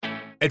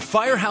At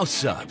Firehouse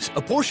Subs,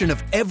 a portion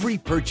of every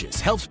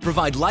purchase helps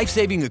provide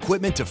life-saving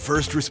equipment to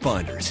first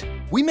responders.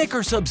 We make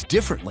our subs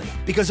differently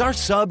because our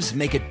subs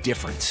make a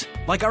difference.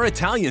 Like our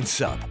Italian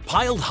sub,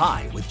 piled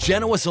high with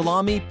Genoa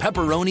salami,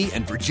 pepperoni,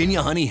 and Virginia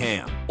honey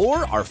ham.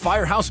 Or our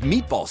Firehouse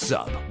meatball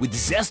sub with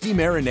zesty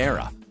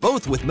marinara,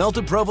 both with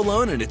melted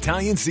provolone and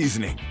Italian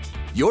seasoning.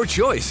 Your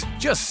choice,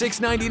 just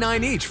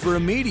 $6.99 each for a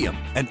medium,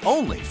 and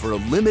only for a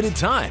limited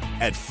time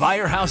at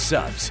Firehouse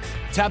Subs.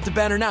 Tap the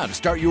banner now to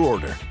start your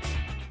order.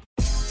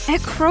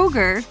 At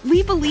Kroger,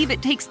 we believe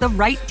it takes the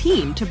right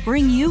team to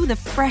bring you the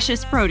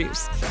freshest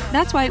produce.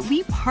 That's why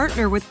we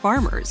partner with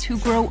farmers who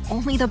grow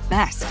only the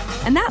best.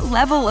 And that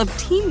level of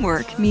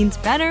teamwork means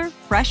better,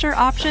 fresher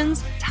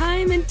options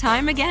time and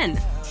time again.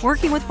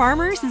 Working with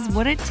farmers is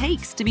what it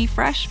takes to be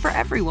fresh for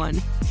everyone.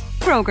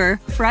 Kroger,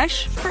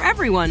 fresh for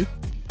everyone.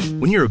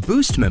 When you're a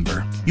Boost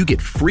member, you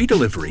get free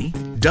delivery,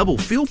 double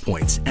fuel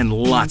points, and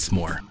lots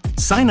more.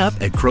 Sign up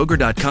at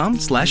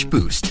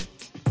Kroger.com/boost.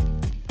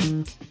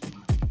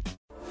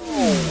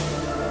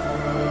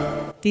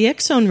 The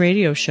X Zone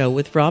Radio Show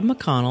with Rob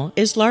McConnell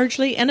is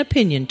largely an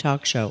opinion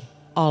talk show.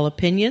 All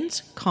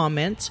opinions,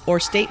 comments,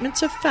 or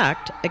statements of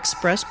fact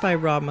expressed by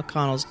Rob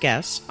McConnell's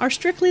guests are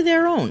strictly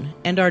their own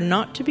and are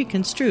not to be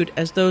construed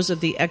as those of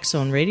the X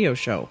Zone Radio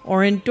Show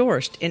or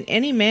endorsed in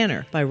any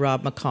manner by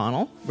Rob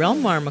McConnell,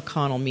 Relmar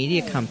McConnell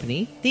Media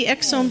Company, the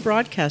X Zone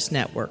Broadcast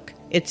Network,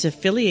 its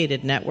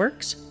affiliated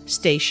networks,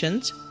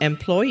 stations,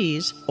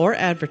 employees, or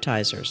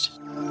advertisers.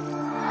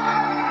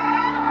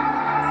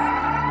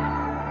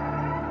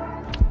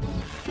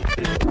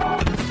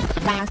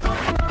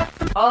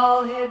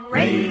 All Hit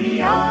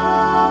Radio.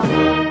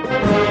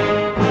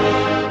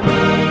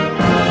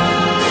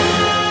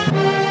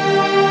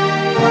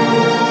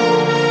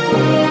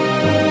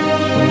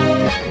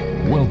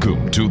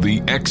 Welcome to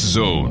the X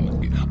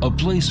Zone, a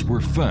place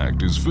where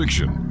fact is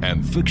fiction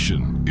and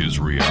fiction is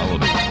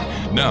reality.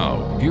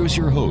 Now, here's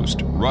your host,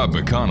 Rob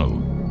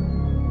McConnell.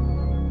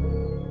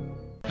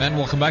 And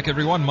welcome back,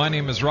 everyone. My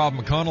name is Rob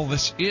McConnell.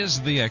 This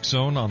is the X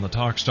Zone on the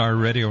Talkstar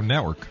Radio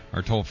Network.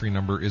 Our toll-free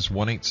number is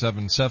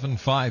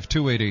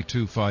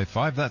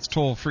 1-877-528-8255. That's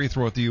toll-free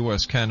throughout the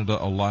U.S.,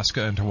 Canada,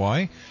 Alaska, and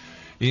Hawaii.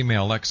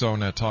 Email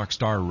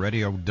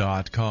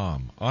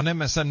xzone@talkstarradio.com. On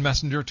MSN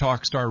Messenger,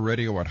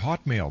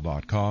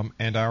 talkstarradio@hotmail.com.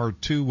 And our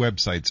two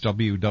websites,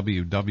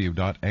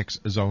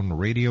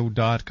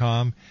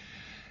 www.xzoneradio.com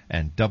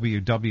and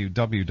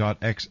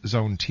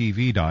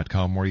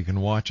www.xzonetv.com, where you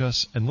can watch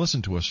us and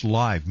listen to us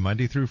live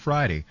Monday through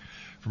Friday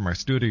from our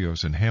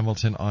studios in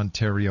Hamilton,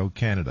 Ontario,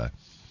 Canada.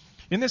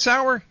 In this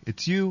hour,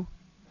 it's you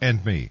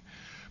and me.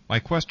 My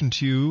question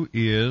to you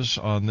is,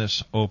 on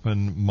this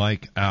open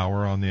mic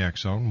hour on the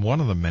X Zone,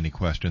 one of the many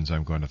questions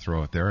I'm going to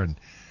throw out there and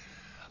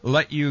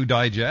let you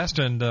digest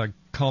and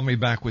call me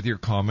back with your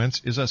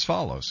comments, is as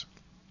follows.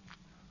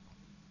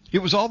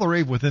 It was all the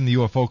rave within the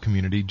UFO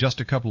community just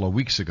a couple of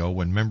weeks ago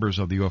when members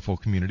of the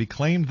UFO community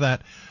claimed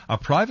that a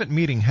private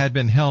meeting had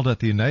been held at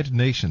the United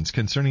Nations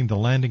concerning the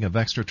landing of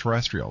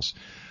extraterrestrials.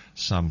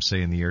 Some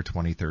say in the year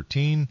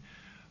 2013,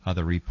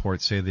 other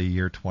reports say the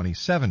year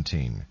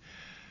 2017.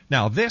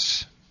 Now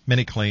this,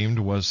 many claimed,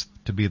 was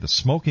to be the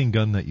smoking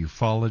gun that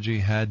ufology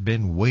had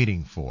been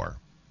waiting for.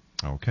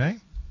 Okay?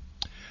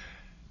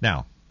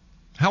 Now,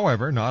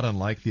 however, not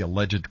unlike the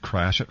alleged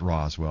crash at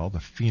Roswell, the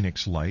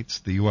Phoenix Lights,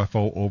 the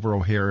UFO over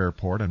O'Hare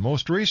Airport, and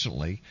most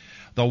recently,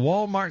 the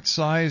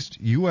Walmart-sized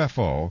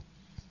UFO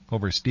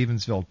over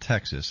Stevensville,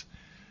 Texas,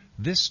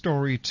 this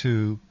story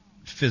too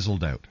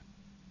fizzled out.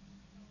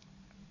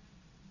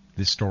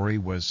 This story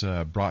was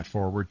brought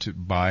forward to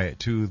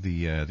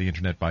the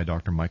internet by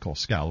Dr. Michael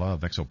Scala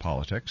of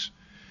Exopolitics.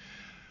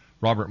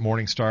 Robert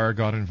Morningstar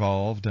got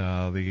involved.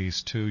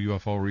 These two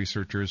UFO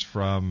researchers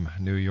from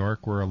New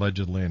York were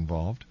allegedly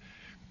involved.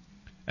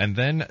 And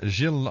then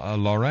Gilles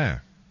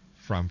Laurent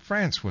from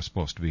France was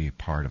supposed to be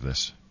part of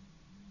this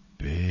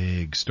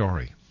big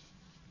story.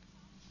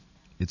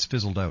 It's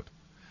fizzled out.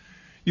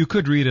 You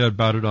could read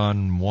about it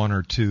on one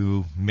or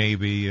two,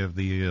 maybe, of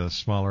the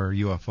smaller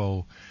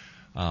UFO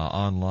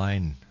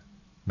online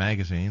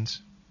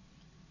magazines.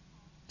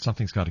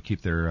 Something's got to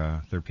keep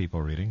their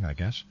people reading, I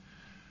guess.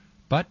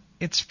 But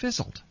it's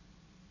fizzled.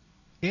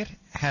 It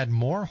had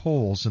more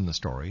holes in the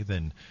story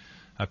than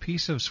a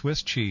piece of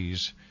Swiss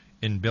cheese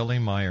in Billy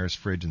Meyer's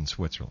fridge in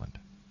Switzerland.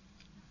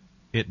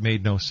 It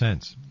made no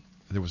sense.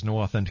 There was no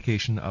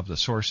authentication of the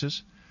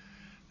sources.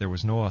 There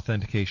was no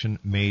authentication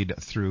made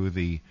through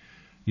the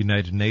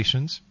United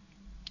Nations.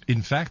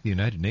 In fact, the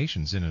United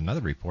Nations, in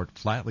another report,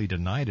 flatly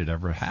denied it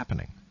ever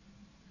happening.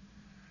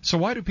 So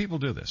why do people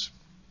do this?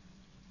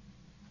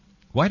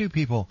 Why do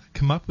people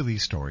come up with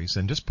these stories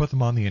and just put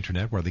them on the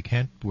internet where they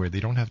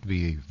don't have to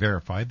be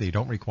verified, they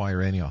don't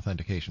require any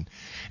authentication,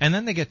 and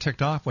then they get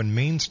ticked off when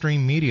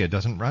mainstream media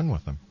doesn't run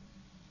with them?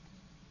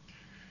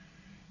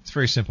 It's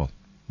very simple.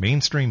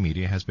 Mainstream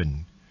media has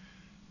been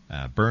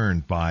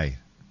burned by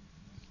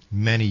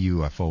many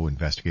UFO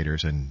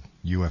investigators and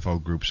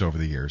UFO groups over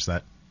the years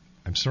that,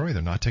 I'm sorry,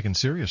 they're not taken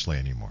seriously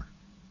anymore.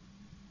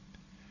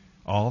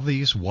 all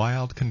these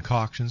wild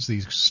concoctions,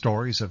 these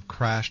stories of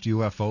crashed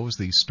UFOs,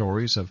 these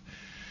stories of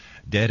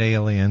dead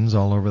aliens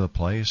all over the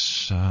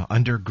place,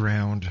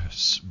 underground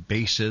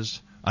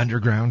bases,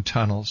 underground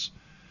tunnels,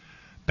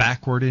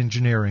 backward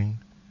engineering,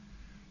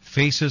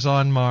 faces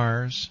on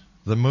Mars,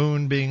 the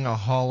moon being a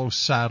hollow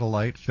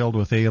satellite filled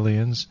with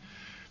aliens,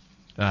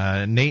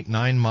 an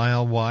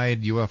 9-mile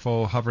wide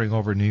UFO hovering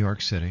over New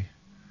York City,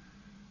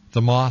 the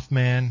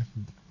Mothman,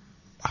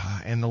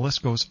 and the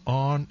list goes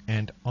on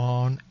and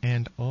on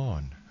and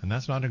on. And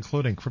that's not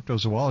including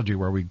cryptozoology,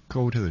 where we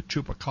go to the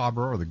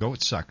chupacabra or the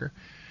goat sucker,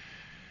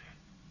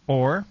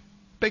 or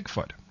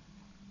Bigfoot.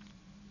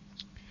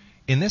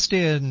 In this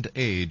day and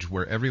age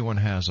where everyone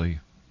has a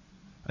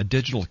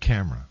digital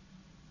camera,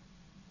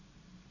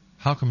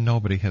 how come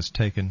nobody has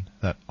taken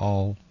that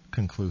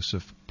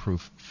all-conclusive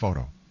proof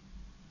photo?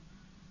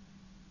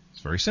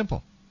 It's very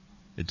simple.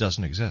 It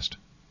doesn't exist.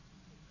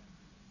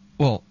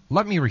 Well,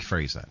 let me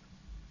rephrase that.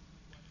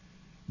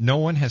 No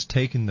one has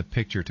taken the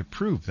picture to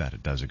prove that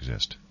it does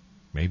exist.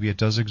 Maybe it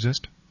does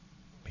exist.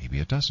 Maybe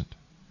it doesn't.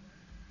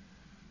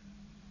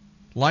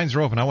 Lines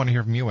are open. I want to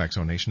hear from you,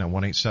 Exo Nation, at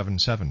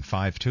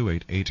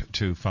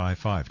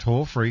 1-877-528-8255.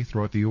 Toll free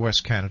throughout the U.S.,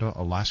 Canada,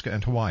 Alaska,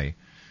 and Hawaii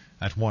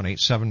at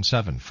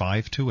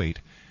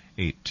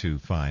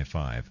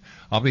 1-877-528-8255.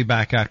 I'll be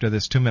back after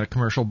this 2-minute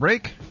commercial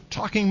break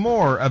talking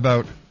more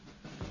about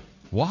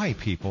why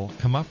people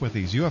come up with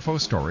these UFO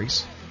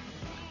stories,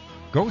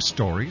 ghost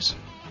stories,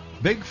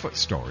 Bigfoot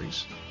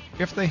stories,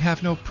 if they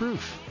have no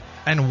proof.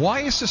 And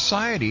why is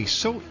society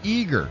so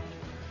eager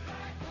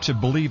to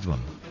believe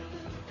them?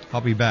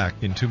 I'll be back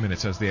in 2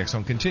 minutes as the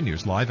X-Zone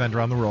continues, live and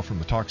around the world from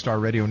the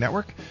Talkstar Radio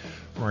Network,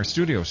 from our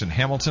studios in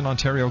Hamilton,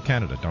 Ontario,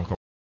 Canada. Don't go.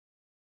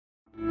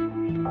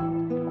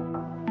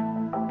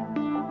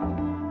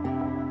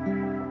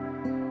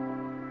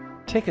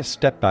 Take a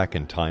step back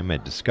in time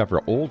and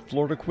discover old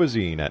Florida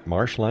cuisine at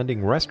Marsh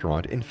Landing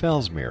Restaurant in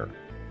Fellsmere.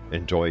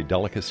 Enjoy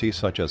delicacies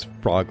such as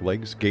frog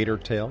legs, gator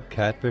tail,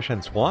 catfish,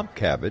 and swamp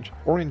cabbage,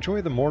 or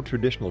enjoy the more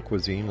traditional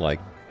cuisine like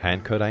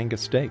hand-cut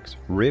Angus steaks,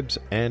 ribs,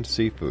 and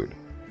seafood.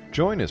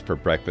 Join us for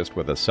breakfast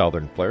with a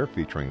southern flair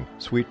featuring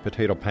sweet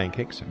potato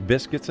pancakes,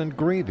 biscuits, and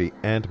gravy,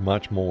 and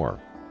much more.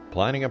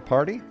 Planning a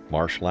party?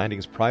 Marsh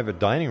Landing's private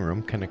dining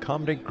room can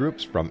accommodate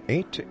groups from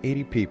 8 to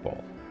 80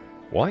 people.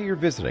 While you're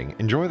visiting,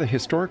 enjoy the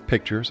historic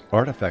pictures,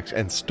 artifacts,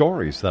 and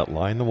stories that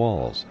line the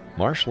walls.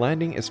 Marsh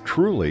Landing is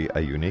truly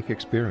a unique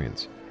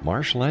experience.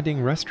 Marsh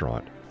Landing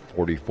Restaurant,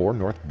 44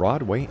 North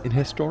Broadway in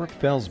historic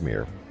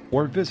Fellsmere,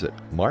 or visit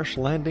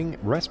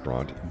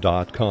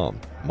marshlandingrestaurant.com.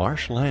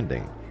 Marsh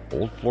Landing,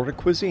 old Florida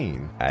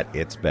cuisine at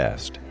its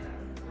best.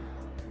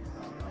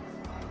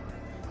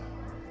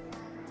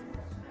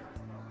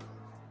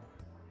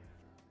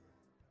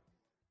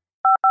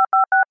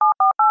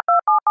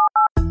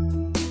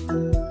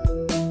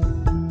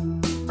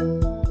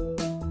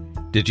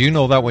 Did you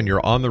know that when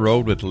you're on the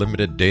road with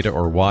limited data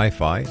or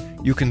Wi-Fi,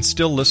 you can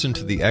still listen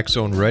to the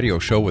X-Zone Radio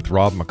Show with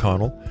Rob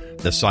McConnell,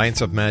 The Science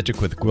of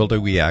Magic with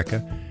Gwilda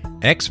Wiyaka,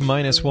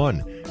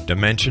 X-1,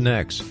 Dimension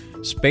X,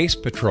 Space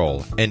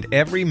Patrol, and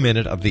every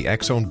minute of the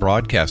X-Zone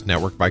broadcast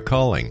network by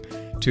calling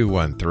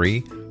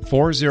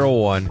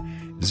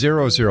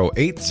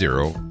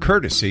 213-401-0080,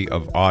 courtesy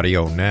of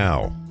Audio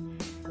Now.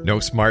 No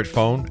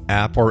smartphone,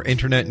 app, or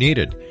internet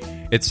needed.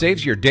 It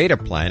saves your data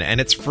plan, and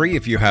it's free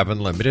if you have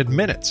unlimited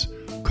minutes.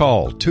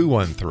 Call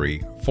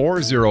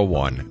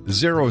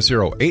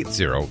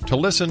 213-401-0080 to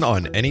listen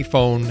on any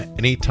phone,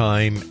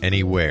 anytime,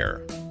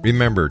 anywhere.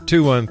 Remember,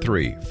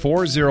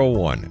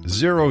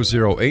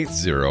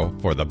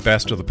 213-401-0080 for the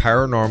best of the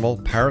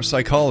paranormal,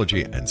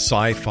 parapsychology, and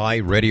sci-fi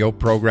radio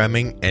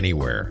programming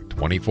anywhere,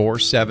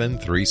 24/7,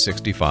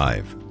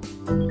 365.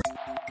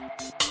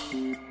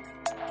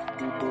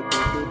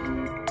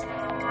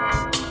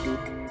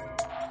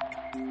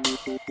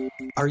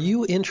 Are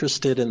you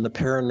interested in the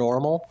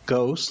paranormal,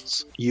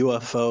 ghosts,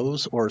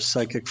 UFOs, or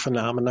psychic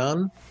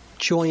phenomenon?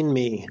 Join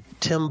me,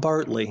 Tim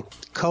Bartley,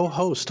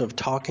 co-host of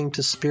Talking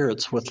to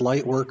Spirits with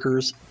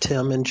Lightworkers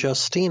Tim and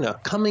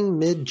Justina, coming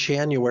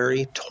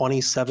mid-January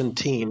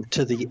 2017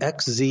 to the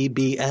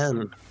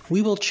XZBN.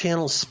 We will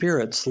channel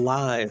spirits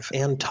live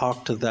and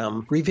talk to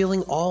them,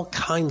 revealing all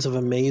kinds of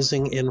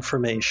amazing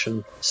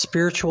information.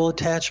 Spiritual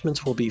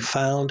attachments will be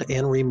found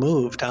and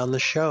removed on the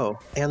show,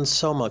 and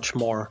so much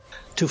more.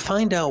 To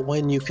find out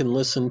when you can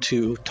listen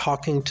to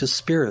Talking to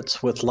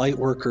Spirits with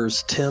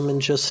Lightworkers Tim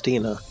and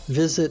Justina,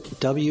 visit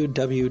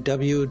www.xzbn.net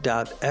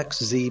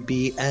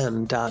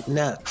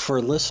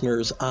for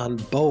listeners on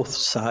both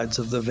sides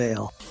of the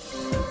veil.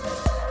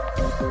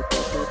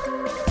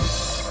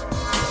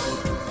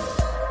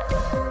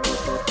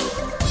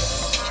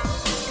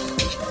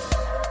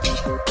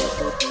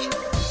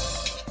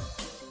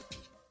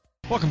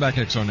 Welcome back,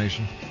 Exo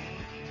Nation.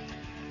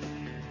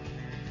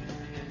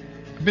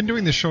 I've been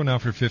doing this show now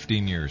for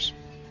 15 years,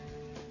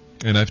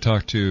 and I've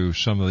talked to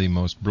some of the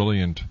most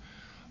brilliant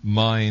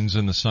minds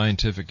in the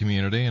scientific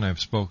community, and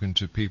I've spoken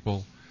to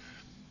people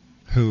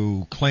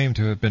who claim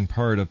to have been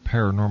part of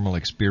paranormal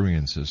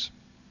experiences.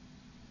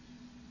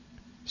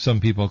 Some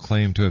people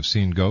claim to have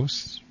seen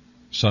ghosts.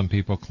 Some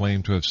people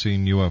claim to have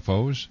seen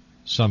UFOs.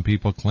 Some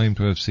people claim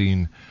to have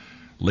seen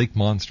lake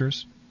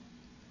monsters.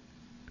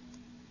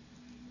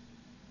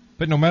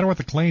 But no matter what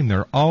the claim,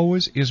 there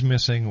always is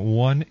missing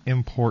one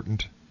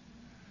important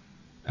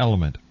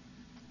element: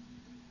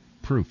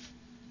 proof.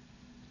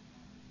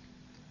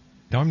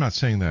 Now, I'm not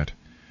saying that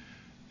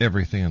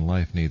everything in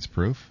life needs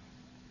proof.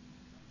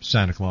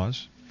 Santa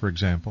Claus, for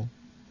example,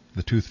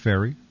 the Tooth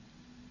Fairy,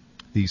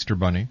 the Easter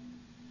Bunny,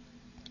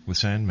 the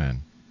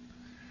Sandman.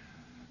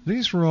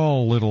 These were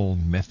all little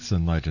myths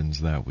and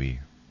legends that we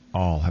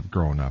all have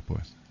grown up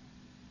with.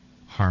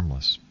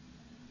 Harmless.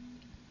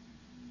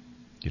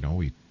 You know,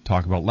 we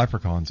talk about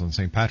leprechauns on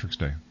St. Patrick's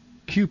Day,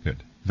 Cupid,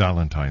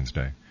 Valentine's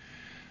Day,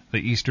 the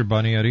Easter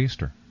Bunny at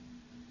Easter,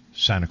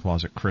 Santa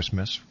Claus at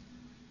Christmas,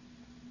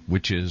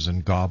 witches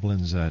and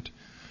goblins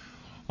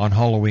on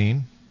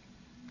Halloween.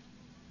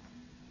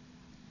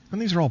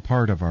 And these are all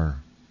part of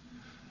our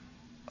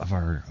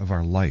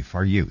life,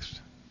 our youth.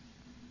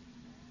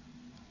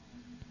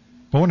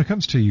 But when it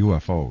comes to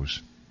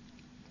UFOs,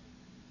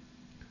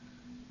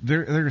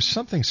 there's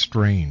something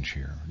strange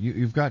here.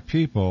 You've got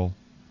people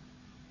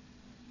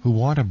who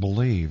want to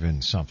believe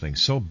in something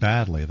so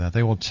badly that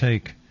they will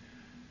take,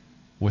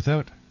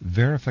 without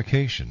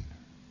verification,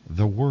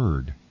 the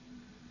word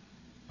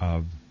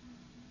of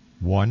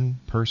one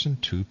person,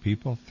 two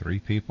people, three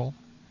people,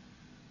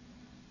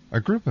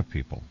 a group of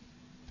people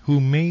who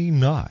may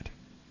not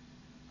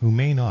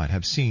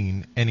have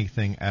seen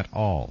anything at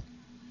all.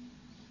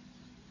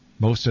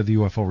 Most of the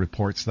UFO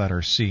reports that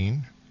are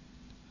seen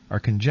are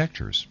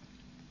conjectures,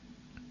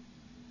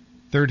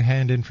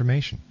 third-hand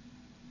information.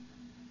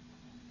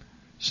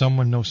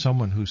 Someone knows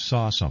someone who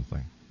saw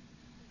something.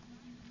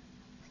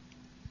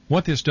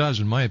 What this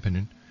does, in my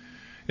opinion,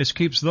 is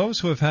keeps those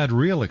who have had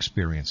real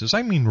experiences,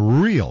 I mean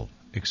real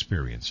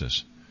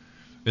experiences,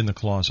 in the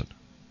closet.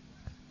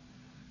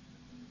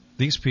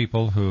 These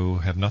people who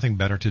have nothing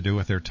better to do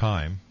with their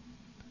time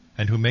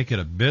and who make it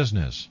a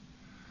business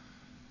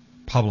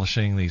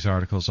publishing these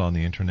articles on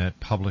the internet,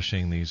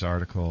 publishing these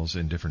articles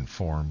in different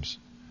forms,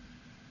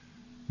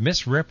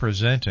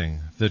 misrepresenting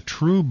the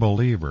true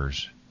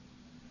believers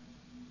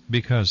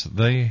because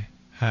they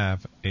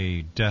have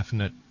a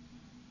definite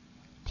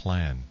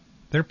plan.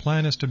 Their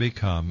plan is to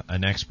become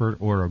an expert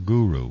or a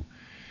guru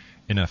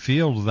in a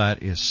field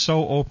that is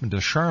so open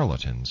to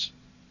charlatans.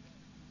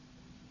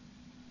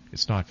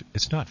 It's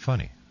not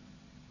funny.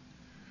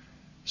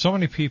 So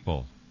many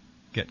people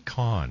get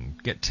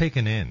conned, get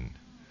taken in,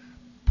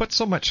 put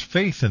so much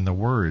faith in the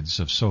words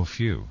of so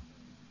few.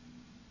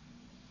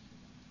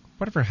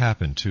 Whatever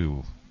happened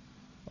to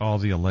all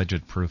the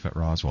alleged proof at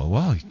Roswell?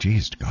 Well,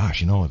 geez,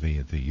 gosh,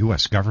 the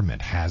U.S.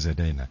 government has it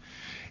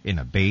in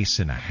a base,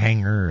 in a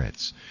hangar.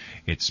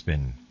 It's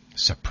been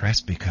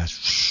suppressed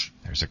because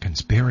there's a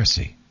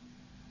conspiracy.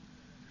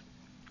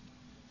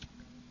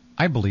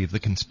 I believe the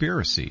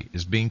conspiracy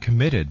is being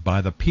committed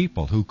by the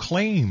people who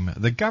claim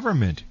the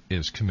government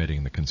is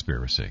committing the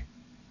conspiracy.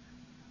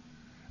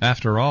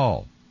 After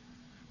all,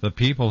 the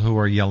people who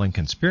are yelling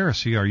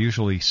conspiracy are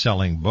usually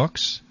selling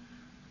books,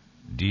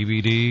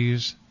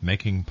 DVDs,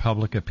 making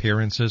public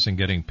appearances and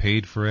getting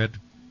paid for it,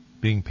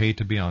 being paid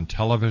to be on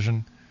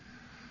television.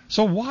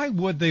 So why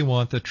would they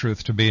want the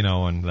truth to be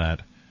known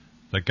that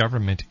the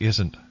government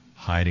isn't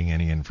hiding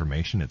any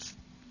information?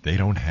 They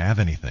don't have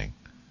anything.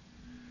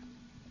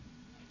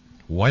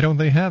 Why don't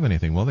they have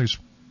anything? Well, there's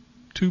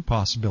two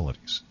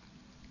possibilities.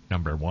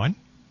 Number one,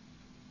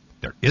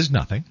 there is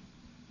nothing.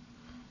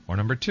 Or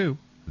number two,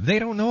 they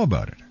don't know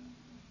about it.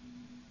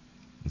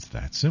 It's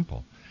that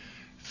simple.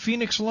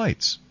 Phoenix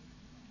Lights.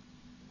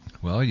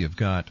 Well, you've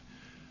got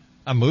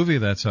a movie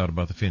that's out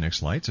about the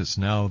Phoenix Lights. It's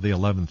now the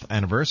 11th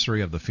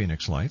anniversary of the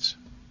Phoenix Lights.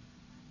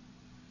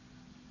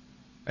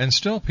 And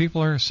still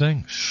people are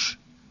saying, shh,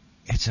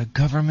 it's a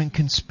government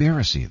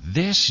conspiracy.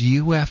 This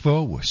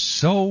UFO was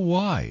so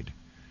wide.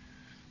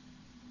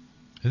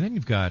 And then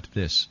you've got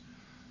this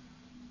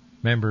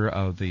member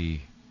of the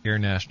Air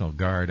National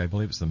Guard, I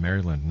believe it's the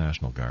Maryland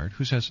National Guard,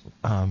 who says,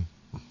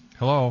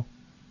 hello,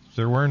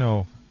 there were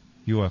no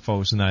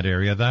UFOs in that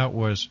area. That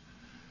was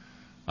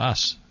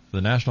us, the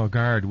National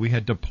Guard. We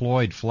had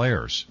deployed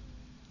flares.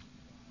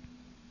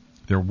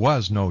 There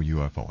was no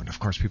UFO. And of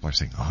course people are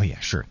saying, oh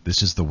yeah, sure,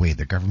 this is the way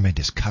the government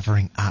is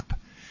covering up.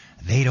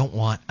 They don't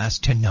want us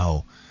to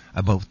know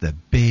about the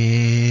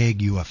big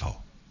UFO.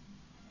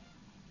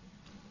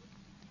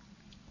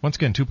 Once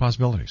again, two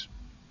possibilities.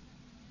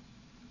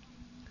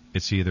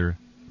 It's either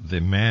the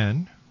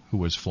man who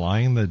was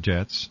flying the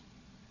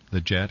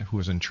jet who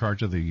was in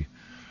charge of the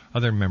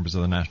other members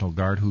of the National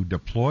Guard who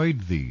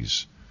deployed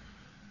these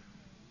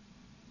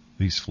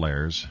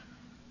flares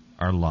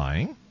are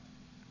lying,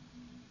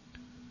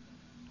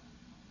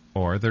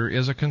 or there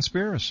is a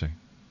conspiracy.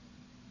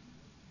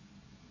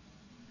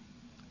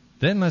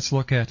 Then let's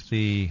look at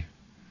the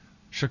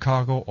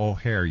Chicago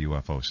O'Hare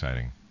UFO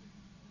sighting.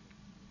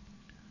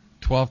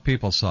 12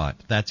 people saw it.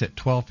 That's it,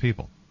 12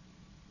 people.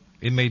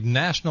 It made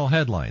national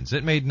headlines.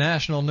 It made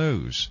national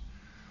news.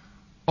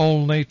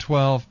 Only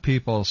 12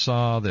 people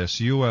saw this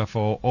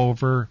UFO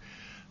over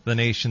the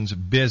nation's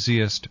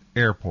busiest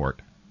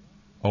airport,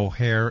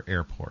 O'Hare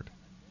Airport,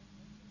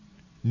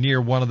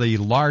 near one of the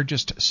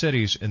largest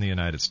cities in the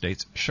United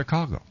States,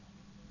 Chicago,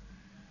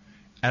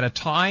 at a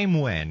time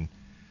when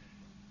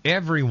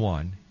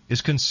everyone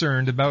is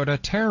concerned about a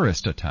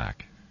terrorist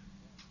attack.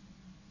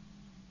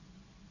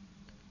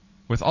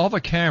 With all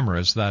the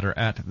cameras that are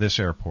at this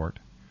airport,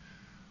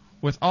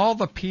 with all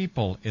the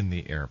people in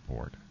the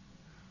airport,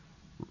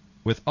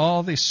 with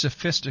all the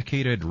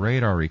sophisticated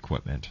radar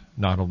equipment,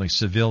 not only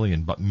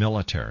civilian but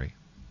military,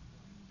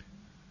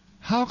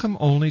 how come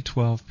only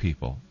 12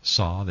 people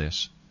saw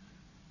this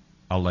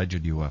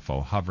alleged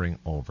UFO hovering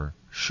over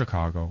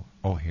Chicago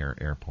O'Hare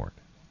Airport?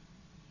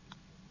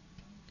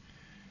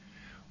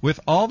 With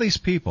all these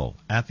people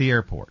at the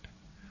airport,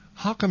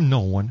 how come no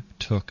one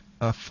took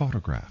a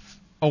photograph?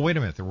 Oh, wait a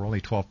minute, there were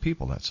only 12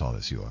 people that saw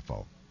this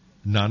UFO.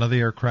 None of the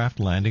aircraft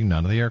landing,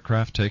 none of the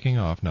aircraft taking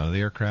off, none of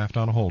the aircraft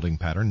on a holding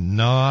pattern,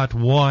 not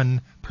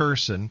one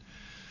person,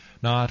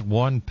 not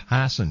one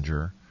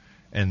passenger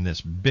in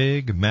this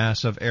big,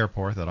 massive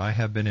airport that I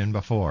have been in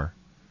before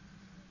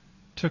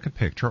took a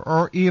picture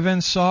or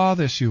even saw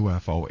this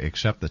UFO,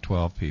 except the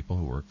 12 people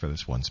who work for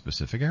this one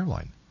specific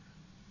airline.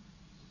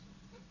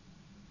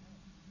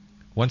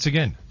 Once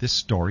again, this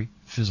story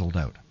fizzled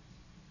out.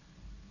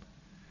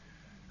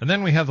 And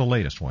then we have the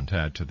latest one to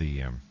add to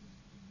the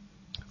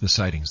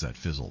sightings that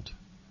fizzled.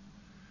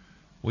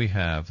 We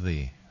have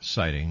the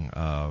sighting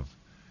of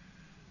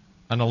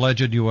an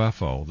alleged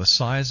UFO the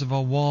size of a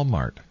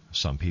Walmart.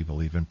 Some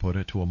people even put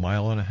it to 1.5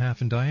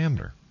 miles in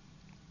diameter.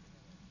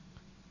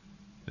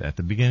 At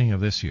the beginning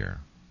of this year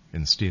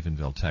in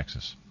Stephenville,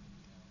 Texas.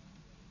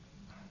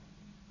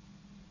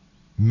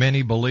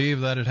 Many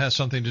believe that it has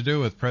something to do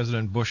with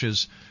President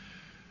Bush's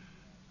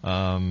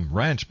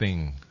ranch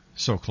being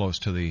so close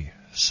to the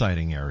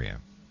sighting area.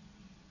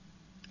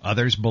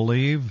 Others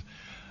believe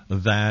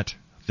that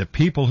the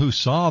people who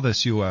saw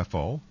this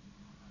UFO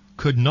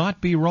could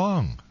not be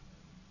wrong,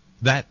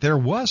 that there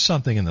was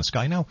something in the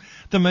sky. Now,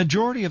 the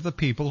majority of the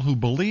people who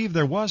believe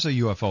there was a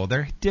UFO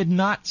there did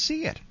not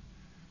see it.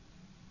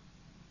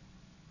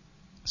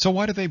 So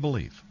why do they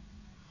believe?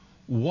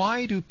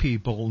 Why do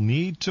people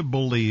need to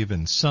believe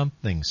in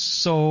something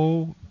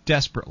so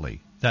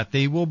desperately that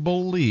they will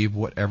believe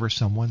whatever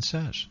someone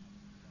says?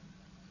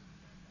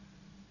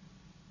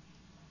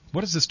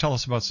 What does this tell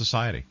us about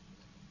society?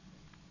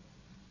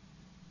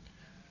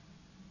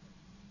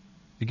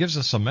 It gives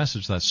us a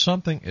message that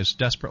something is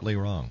desperately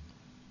wrong.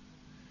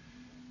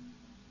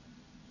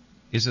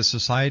 Is a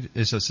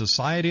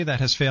society that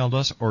has failed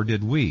us, or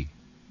did we,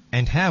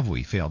 and have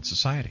we failed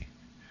society?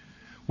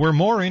 We're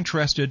more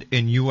interested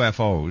in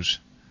UFOs,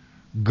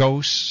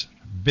 ghosts,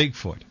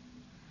 Bigfoot,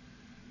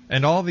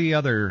 and all the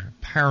other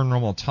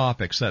paranormal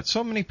topics that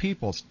so many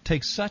people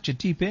take such a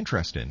deep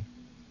interest in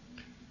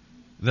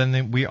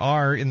than we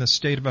are in the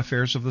state of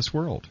affairs of this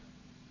world.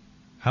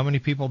 How many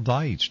people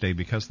die each day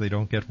because they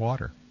don't get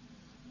water?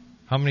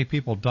 How many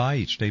people die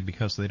each day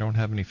because they don't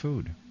have any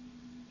food?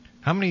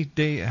 How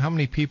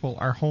many people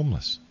are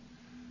homeless?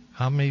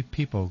 How many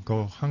people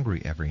go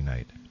hungry every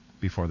night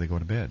before they go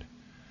to bed?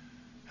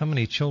 How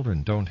many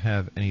children don't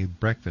have any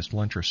breakfast,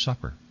 lunch, or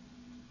supper?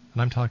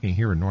 And I'm talking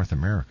here in North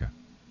America.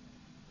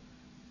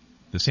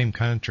 The same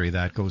country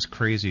that goes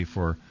crazy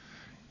for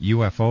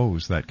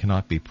UFOs that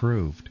cannot be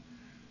proved.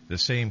 The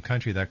same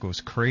country that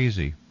goes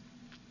crazy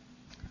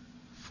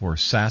for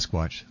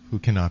Sasquatch who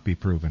cannot be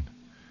proven.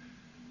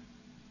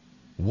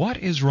 What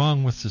is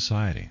wrong with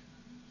society?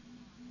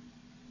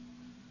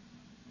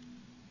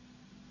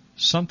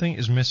 Something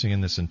is missing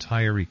in this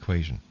entire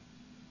equation.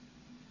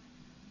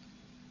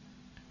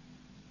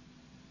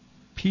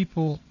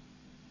 People,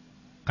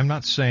 I'm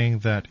not saying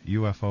that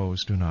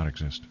UFOs do not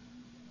exist.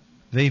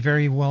 They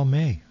very well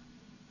may.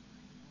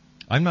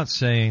 I'm not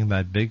saying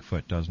that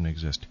Bigfoot doesn't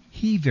exist.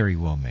 He very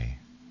well may.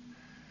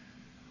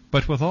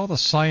 But with all the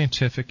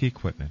scientific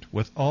equipment,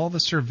 with all the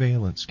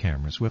surveillance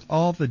cameras, with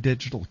all the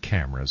digital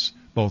cameras,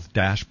 both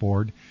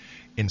dashboard,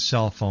 in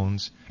cell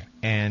phones,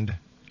 and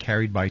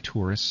carried by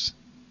tourists,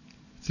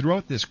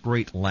 throughout this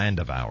great land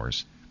of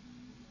ours,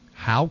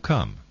 how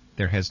come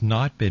there has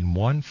not been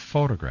one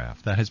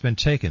photograph that has been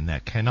taken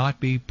that cannot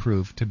be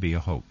proved to be a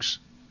hoax?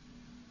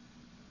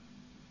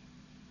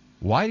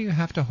 Why do you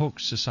have to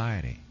hoax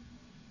society?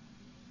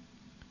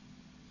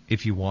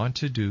 If you want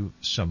to do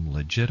some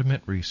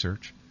legitimate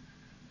research,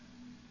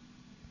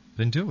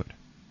 then do it.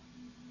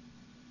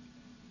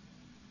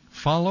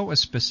 Follow a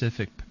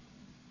specific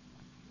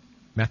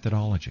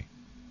methodology.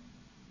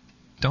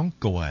 Don't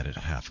go at it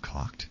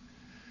half-cocked.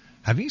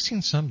 Have you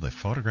seen some of the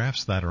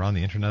photographs that are on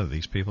the internet of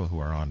these people who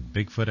are on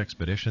Bigfoot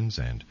expeditions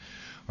and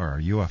are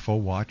UFO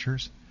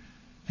watchers?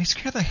 They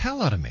scare the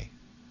hell out of me.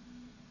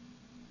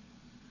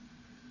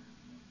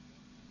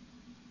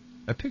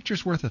 A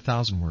picture's worth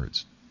 1,000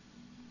 words.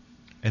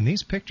 And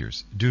these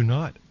pictures do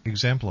not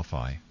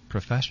exemplify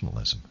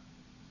professionalism.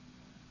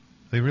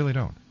 They really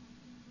don't.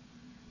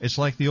 It's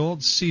like the old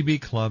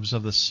CB clubs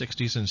of the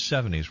 60s and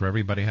 70s where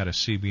everybody had a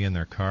CB in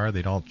their car.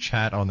 They'd all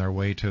chat on their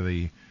way to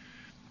the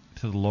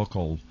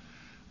local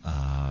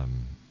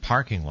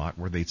parking lot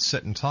where they'd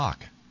sit and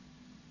talk.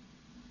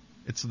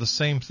 It's the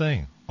same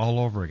thing all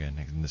over again.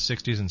 In the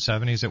 60s and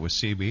 70s, it was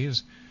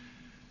CBs,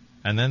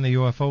 and then the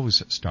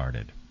UFOs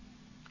started.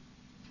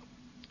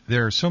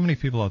 There are so many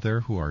people out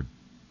there who are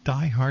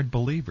die-hard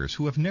believers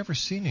who have never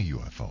seen a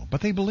UFO,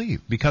 but they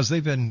believe because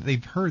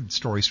they've heard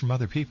stories from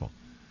other people.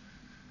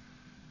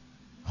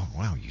 Oh,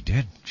 wow, you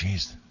did?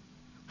 Jeez.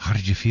 How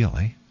did you feel,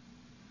 eh?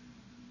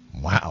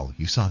 Wow,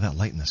 you saw that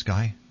light in the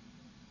sky?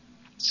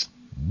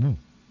 Ooh,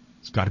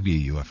 it's got to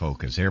be a UFO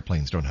because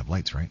airplanes don't have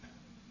lights, right?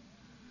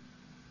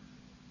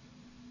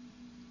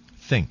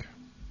 Think.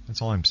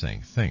 That's all I'm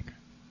saying. Think.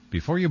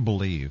 Before you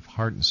believe,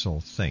 heart and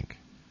soul, think.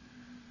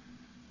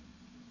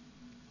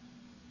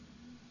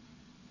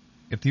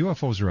 If the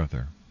UFOs are out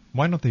there,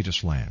 why don't they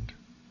just land?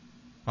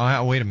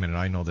 Oh, wait a minute,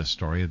 I know this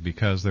story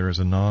because there is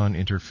a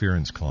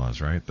non-interference clause,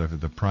 right?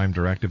 The prime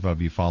directive of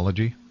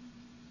ufology.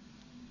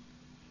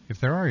 If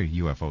there are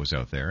UFOs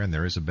out there and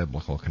there is a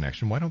biblical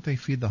connection, why don't they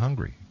feed the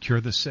hungry, cure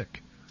the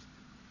sick,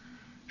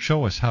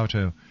 show us how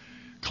to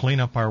clean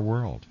up our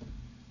world,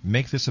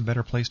 make this a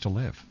better place to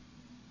live,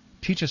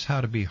 teach us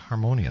how to be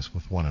harmonious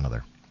with one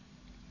another?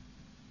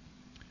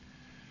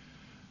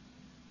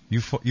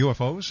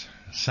 UFOs,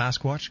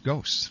 Sasquatch,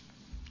 ghosts,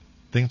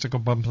 things that go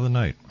bump in the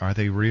night, are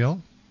they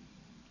real?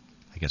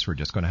 I guess we're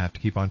just going to have to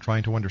keep on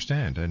trying to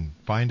understand and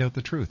find out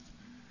the truth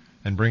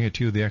and bring it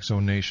to you, the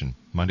X-Zone Nation,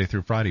 Monday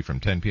through Friday from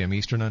 10 p.m.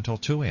 Eastern until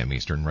 2 a.m.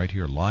 Eastern, right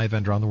here live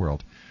and around the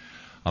world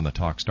on the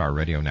Talkstar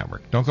Radio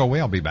Network. Don't go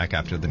away. I'll be back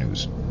after the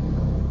news.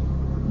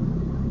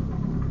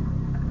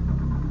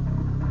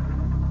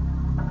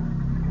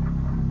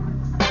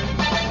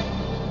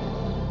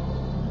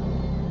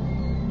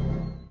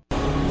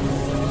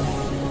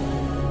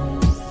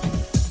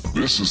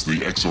 This is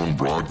the X-Zone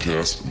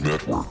Broadcast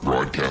Network,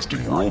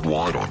 broadcasting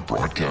worldwide on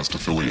broadcast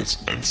affiliates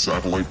and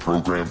satellite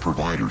program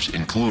providers,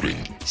 including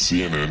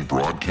CNN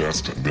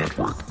Broadcast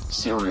Network,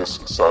 Sirius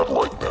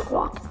Satellite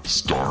Network,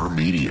 Star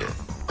Media,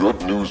 Good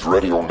News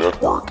Radio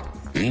Network,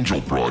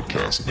 Angel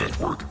Broadcast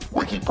Network,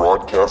 Wiki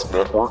Broadcast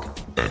Network,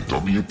 and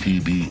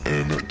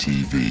WPBN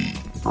TV.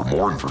 For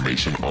more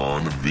information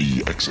on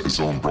the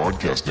X-Zone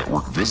Broadcast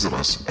Network, visit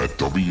us at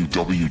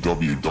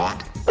www.xzbn.net.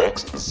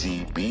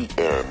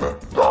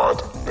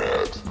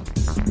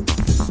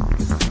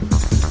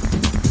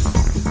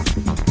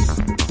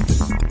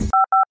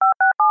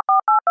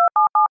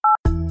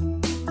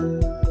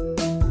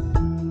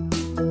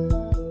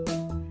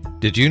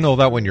 Did you know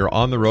that when you're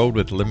on the road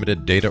with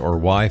limited data or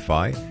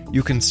Wi-Fi,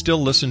 you can still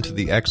listen to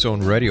the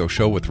X-Zone Radio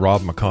Show with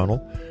Rob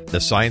McConnell,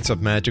 The Science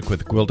of Magic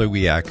with Gwilda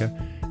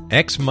Wiyaka,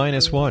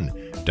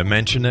 X-1,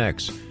 Dimension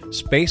X,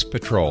 Space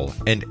Patrol,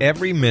 and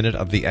every minute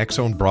of the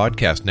X-Zone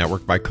Broadcast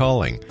Network by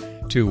calling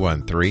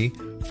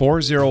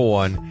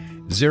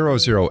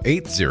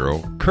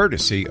 213-401-0080,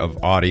 courtesy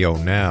of Audio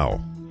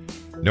Now.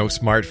 No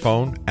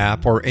smartphone,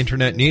 app, or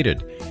internet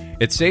needed.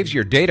 It saves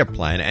your data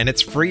plan, and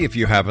it's free if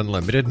you have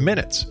unlimited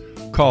minutes.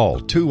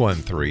 Call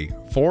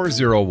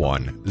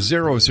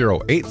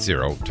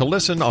 213-401-0080 to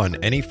listen on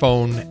any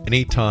phone,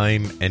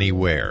 anytime,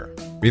 anywhere.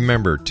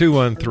 Remember,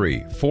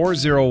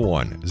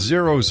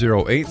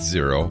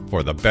 213-401-0080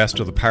 for the best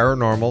of the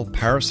paranormal,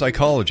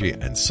 parapsychology,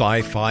 and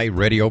sci-fi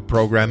radio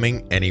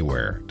programming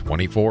anywhere,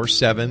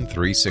 24/7,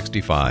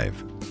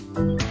 365.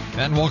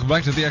 And welcome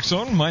back to the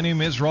X-Zone. My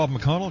name is Rob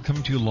McConnell,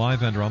 coming to you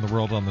live and around the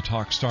world on the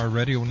Talkstar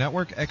Radio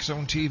Network,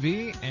 X-Zone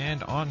TV,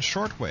 and on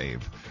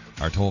shortwave.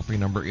 Our toll-free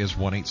number is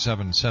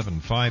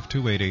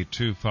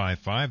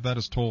 1-877-528-8255. That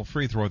is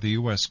toll-free throughout the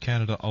U.S.,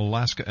 Canada,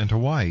 Alaska, and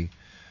Hawaii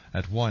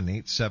at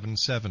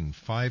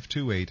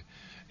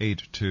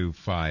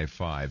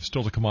 1-877-528-8255.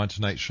 Still to come on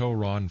tonight's show,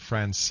 Ron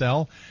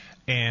Francel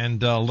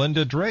and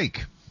Linda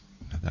Drake.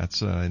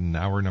 That's in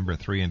hour number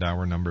 3 and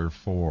hour number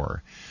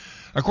 4.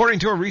 According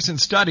to a recent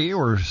study,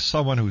 or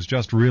someone who's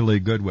just really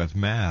good with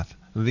math,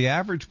 the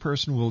average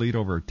person will eat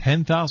over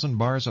 10,000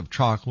 bars of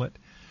chocolate,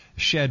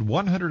 shed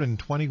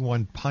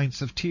 121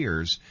 pints of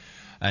tears,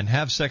 and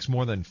have sex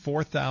more than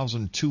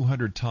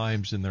 4,200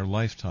 times in their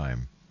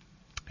lifetime.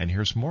 And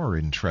here's more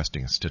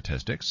interesting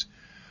statistics.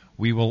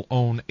 We will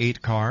own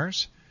 8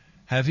 cars,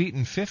 have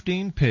eaten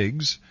 15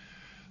 pigs,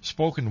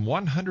 spoken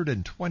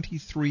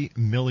 123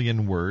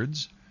 million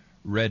words,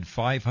 read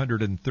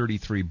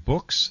 533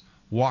 books,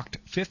 walked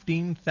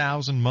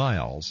 15,000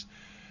 miles,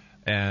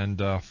 and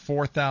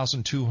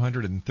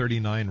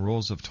 4,239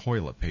 rolls of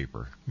toilet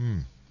paper.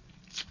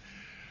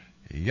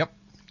 Yep,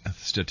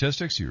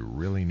 statistics you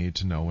really need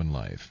to know in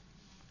life.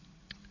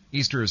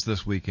 Easter is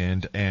this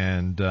weekend,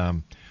 and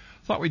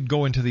thought we'd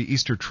go into the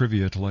Easter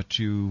trivia to let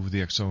you,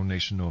 the X-Zone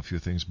Nation, know a few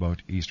things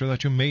about Easter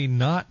that you may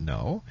not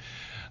know.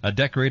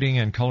 Decorating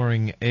and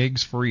coloring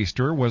eggs for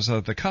Easter was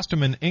the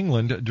custom in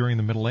England during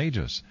the Middle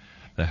Ages.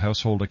 The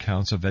household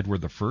accounts of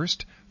Edward I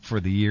for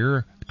the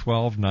year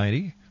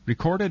 1290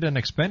 recorded an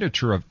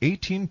expenditure of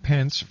 18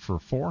 pence for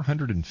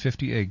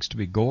 450 eggs to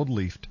be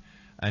gold-leafed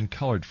and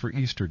colored for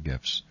Easter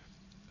gifts.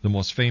 The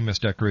most famous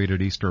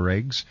decorated Easter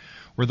eggs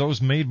were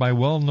those made by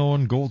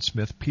well-known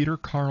goldsmith Peter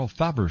Carl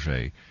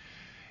Fabergé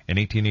In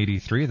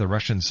 1883, the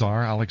Russian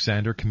Tsar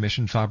Alexander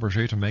commissioned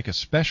Fabergé to make a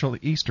special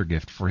Easter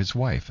gift for his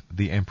wife,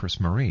 the Empress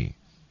Marie.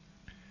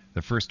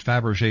 The first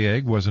Fabergé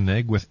egg was an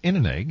egg within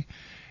an egg.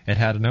 It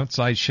had an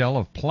outside shell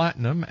of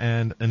platinum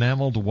and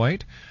enameled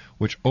white,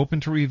 which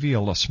opened to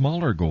reveal a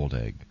smaller gold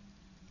egg.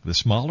 The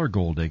smaller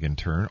gold egg, in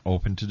turn,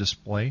 opened to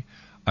display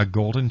a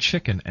golden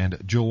chicken and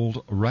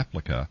jeweled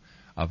replica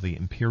of the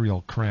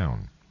imperial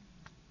crown.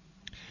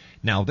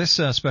 Now, this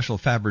special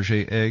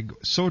Fabergé egg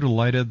so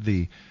delighted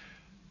the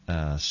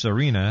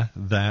Tsarina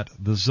that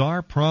the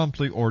Tsar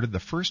promptly ordered the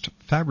first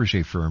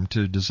Fabergé firm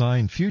to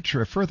design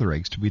further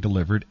eggs to be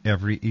delivered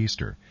every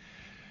Easter.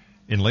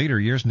 In later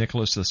years,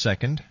 Nicholas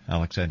II,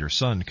 Alexander's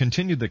son,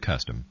 continued the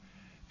custom.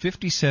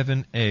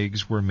 57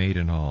 eggs were made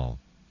in all.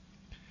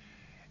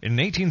 In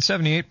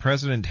 1878,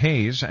 President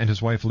Hayes and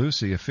his wife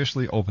Lucy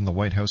officially opened the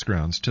White House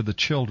grounds to the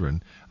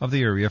children of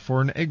the area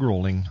for an egg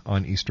rolling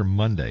on Easter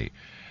Monday.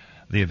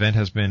 The event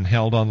has been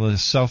held on the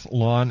South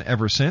Lawn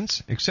ever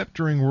since, except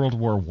during World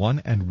War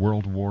I and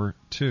World War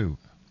II.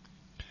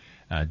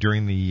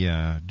 During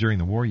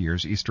the war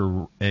years,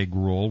 Easter egg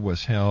roll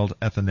was held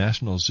at the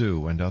National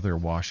Zoo and other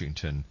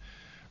Washington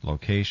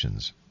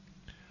locations.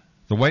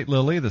 The white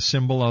lily, the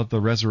symbol of the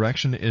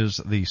resurrection,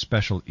 is the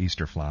special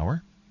Easter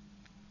flower.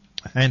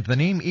 And the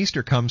name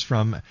Easter comes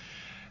from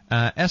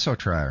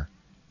Eostre,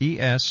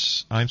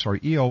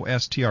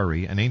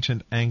 E-O-S-T-R-E, an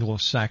ancient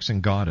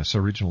Anglo-Saxon goddess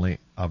originally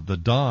of the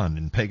dawn.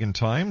 In pagan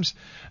times,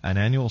 an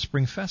annual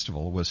spring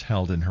festival was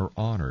held in her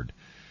honor.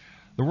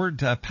 The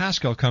word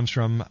Paschal comes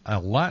from a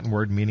Latin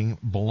word meaning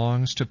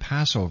belongs to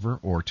Passover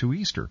or to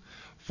Easter.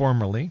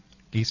 Formerly,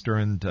 Easter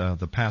and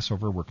the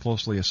Passover were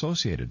closely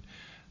associated.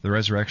 The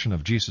resurrection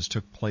of Jesus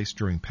took place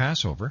during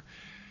Passover.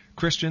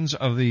 Christians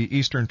of the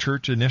Eastern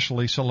Church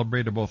initially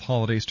celebrated both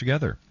holidays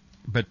together,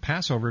 but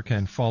Passover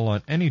can fall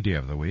on any day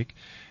of the week,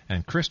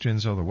 and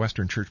Christians of the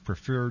Western Church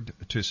preferred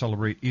to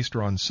celebrate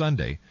Easter on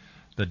Sunday,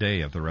 the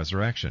day of the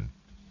resurrection.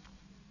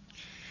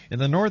 In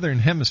the Northern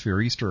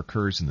Hemisphere, Easter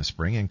occurs in the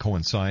spring and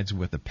coincides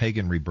with the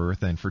pagan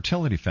rebirth and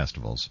fertility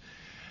festivals.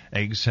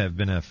 Eggs have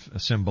been a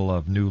symbol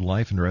of new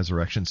life and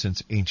resurrection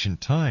since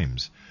ancient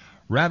times.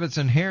 Rabbits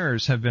and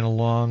hares have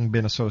long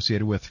been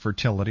associated with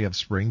fertility of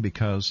spring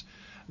because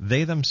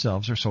they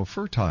themselves are so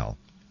fertile.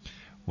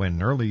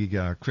 When early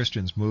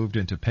Christians moved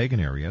into pagan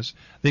areas,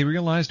 they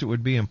realized it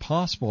would be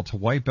impossible to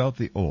wipe out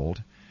the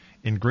old,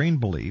 ingrained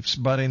beliefs,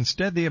 but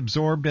instead they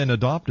absorbed and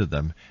adopted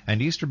them,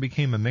 and Easter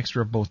became a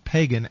mixture of both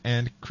pagan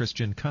and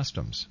Christian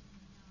customs.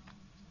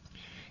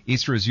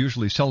 Easter is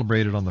usually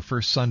celebrated on the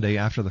first Sunday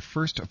after the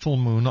first full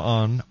moon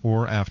on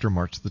or after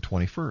March the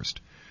 21st.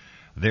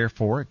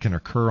 Therefore, it can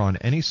occur on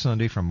any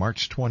Sunday from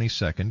March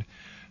 22nd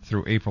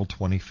through April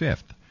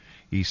 25th.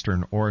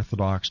 Eastern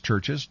Orthodox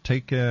churches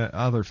take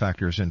other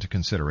factors into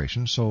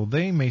consideration, so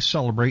they may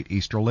celebrate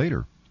Easter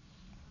later.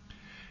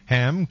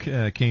 Ham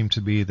came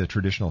to be the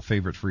traditional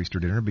favorite for Easter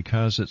dinner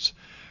because it's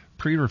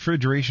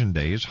pre-refrigeration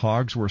days.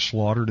 Hogs were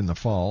slaughtered in the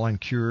fall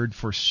and cured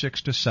for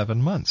 6 to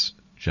 7 months,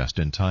 just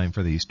in time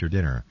for the Easter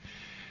dinner.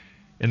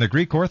 In the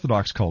Greek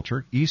Orthodox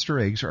culture, Easter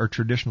eggs are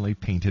traditionally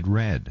painted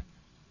red.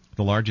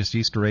 The largest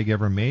Easter egg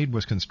ever made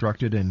was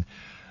constructed in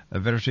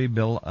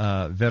Vergeville,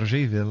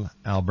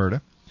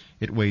 Alberta.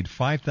 It weighed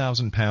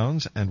 5,000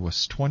 pounds and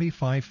was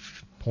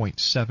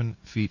 25.7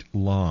 feet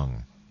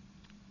long.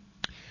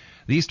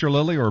 The Easter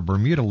lily, or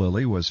Bermuda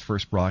lily, was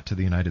first brought to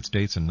the United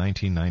States in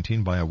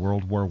 1919 by a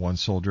World War I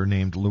soldier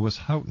named Lewis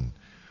Houghton,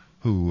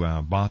 who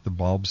bought the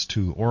bulbs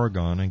to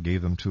Oregon and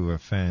gave them to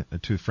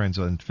friends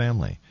and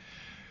family.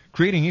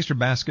 Creating Easter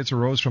baskets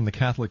arose from the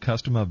Catholic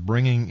custom of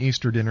bringing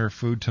Easter dinner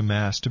food to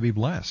Mass to be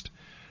blessed.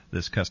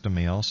 This custom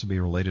may also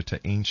be related to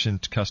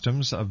ancient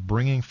customs of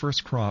bringing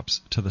first crops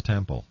to the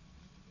temple.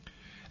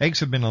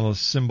 Eggs have been a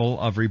symbol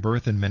of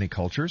rebirth in many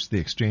cultures. The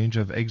exchange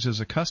of eggs is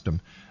a custom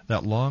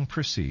that long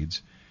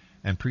precedes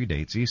and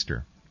predates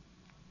Easter.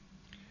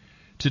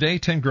 Today,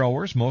 10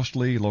 growers,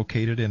 mostly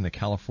located in the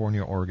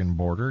California-Oregon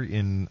border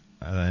in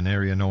an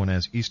area known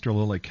as Easter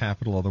Lily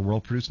Capital of the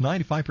World, produce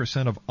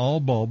 95% of all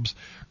bulbs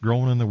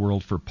grown in the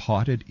world for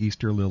potted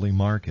Easter lily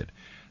market.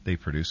 They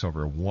produce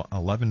over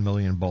 11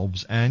 million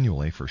bulbs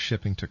annually for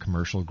shipping to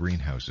commercial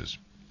greenhouses.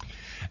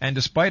 And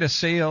despite a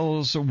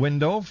sales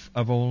window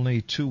of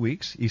only 2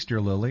 weeks, Easter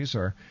lilies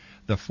are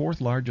the fourth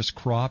largest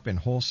crop in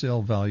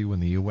wholesale value in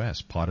the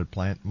U.S. potted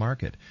plant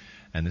market,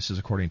 and this is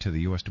according to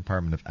the U.S.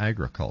 Department of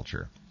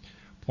Agriculture.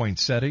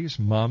 Poinsettias,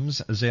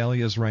 mums,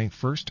 azaleas rank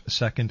first,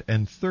 second,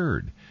 and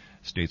third.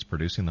 States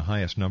producing the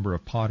highest number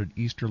of potted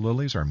Easter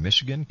lilies are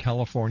Michigan,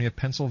 California,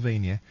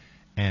 Pennsylvania,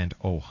 and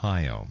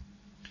Ohio.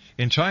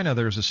 In China,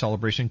 there is a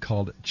celebration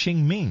called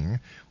Qingming,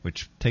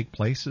 which takes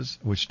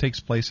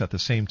place at the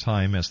same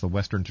time as the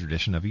Western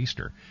tradition of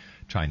Easter.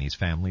 Chinese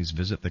families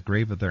visit the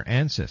grave of their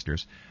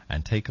ancestors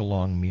and take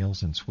along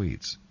meals and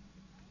sweets.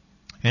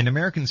 And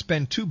Americans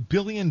spend $2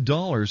 billion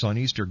on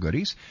Easter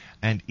goodies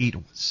and eat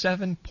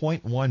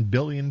 7.1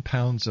 billion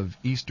pounds of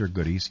Easter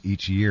goodies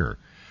each year,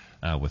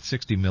 with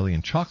 60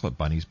 million chocolate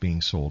bunnies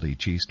being sold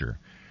each Easter.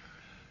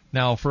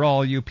 Now, for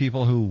all you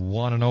people who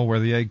want to know where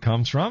the egg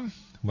comes from,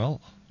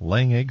 well,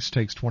 laying eggs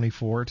takes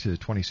 24 to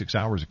 26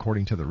 hours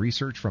according to the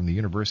research from the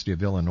University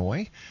of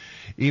Illinois.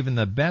 Even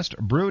the best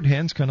brood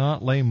hens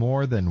cannot lay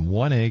more than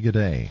one egg a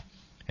day.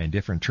 And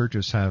different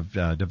churches have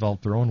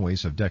developed their own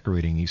ways of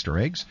decorating Easter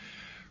eggs.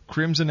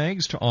 Crimson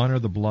eggs to honor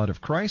the blood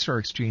of Christ are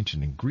exchanged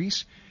in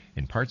Greece.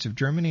 In parts of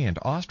Germany and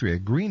Austria,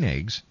 green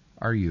eggs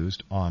are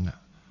used on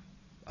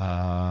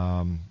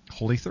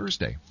Holy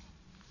Thursday.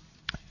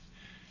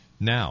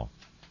 Now,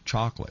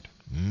 chocolate.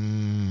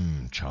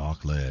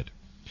 Chocolate.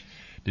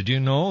 Did you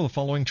know the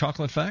following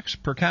chocolate facts?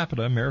 Per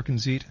capita,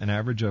 Americans eat an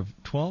average of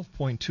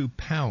 12.2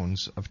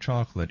 pounds of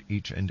chocolate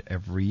each and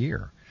every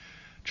year.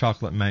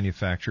 Chocolate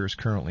manufacturers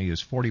currently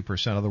use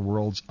 40% of the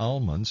world's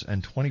almonds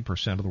and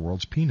 20% of the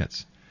world's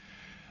peanuts.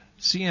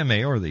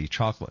 CMA, or the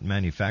Chocolate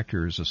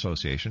Manufacturers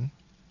Association,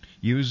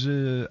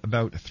 uses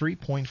about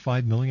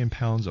 3.5 million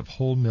pounds of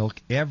whole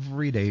milk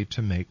every day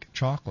to make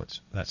chocolates.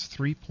 That's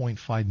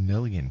 3.5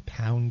 million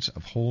pounds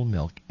of whole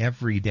milk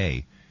every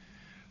day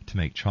to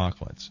make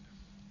chocolates.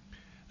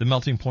 The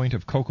melting point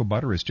of cocoa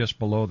butter is just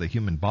below the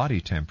human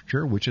body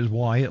temperature, which is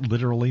why it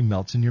literally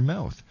melts in your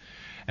mouth.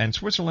 And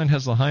Switzerland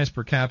has the highest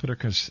per capita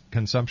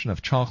consumption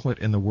of chocolate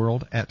in the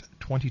world at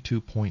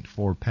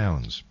 22.4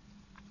 pounds.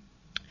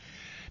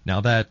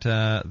 Now that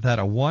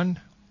a 1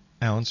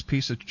 ounce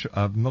piece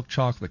of milk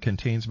chocolate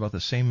contains about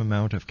the same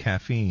amount of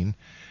caffeine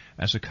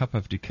as a cup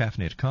of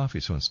decaffeinated coffee.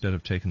 So instead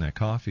of taking that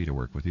coffee to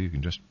work with you, you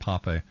can just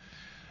pop a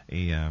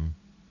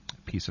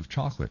piece of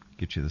chocolate,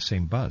 get you the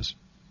same buzz.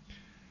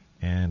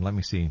 And let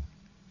me see.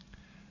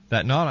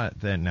 Now,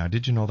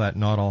 did you know that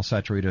not all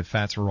saturated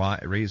fats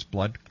raise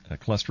blood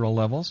cholesterol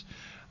levels?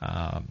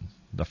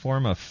 The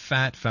form of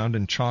fat found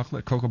in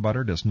chocolate, cocoa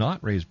butter, does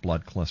not raise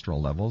blood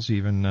cholesterol levels,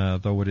 even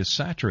though it is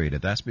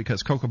saturated. That's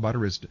because cocoa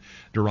butter is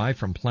derived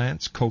from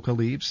plants, coca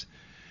leaves,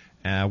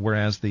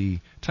 whereas the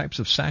types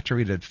of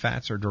saturated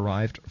fats are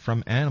derived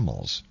from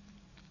animals.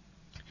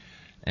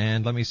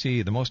 And let me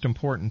see, most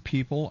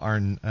people are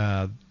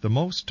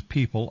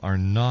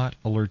not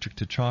allergic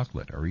to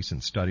chocolate. A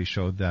recent study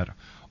showed that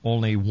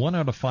only 1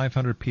 out of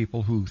 500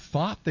 people who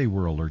thought they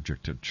were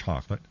allergic to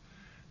chocolate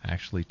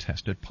actually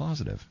tested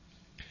positive.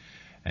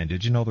 And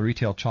did you know the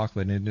retail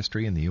chocolate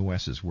industry in the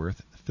U.S. is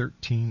worth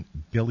 $13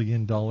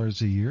 billion a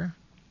year?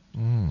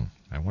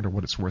 I wonder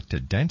what it's worth to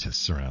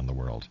dentists around the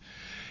world.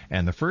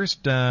 And the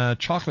first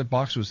chocolate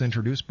box was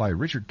introduced by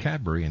Richard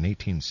Cadbury in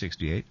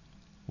 1868.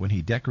 When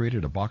he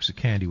decorated a box of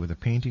candy with a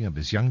painting of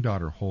his young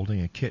daughter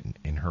holding a kitten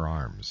in her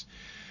arms.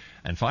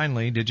 And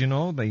finally, did you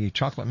know the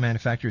chocolate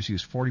manufacturers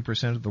use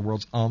 40% of the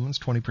world's almonds,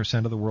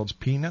 20% of the world's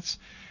peanuts,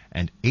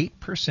 and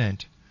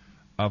 8%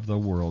 of the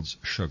world's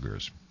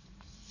sugars?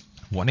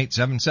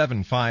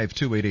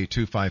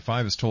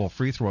 1-877-528-8255 is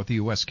toll-free throughout the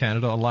U.S.,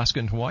 Canada, Alaska,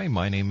 and Hawaii.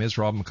 My name is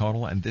Rob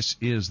McConnell, and this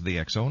is the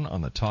X-Zone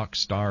on the Talk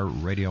Star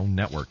Radio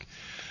Network.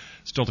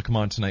 Still to come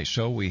on tonight's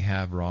show, we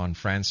have Ron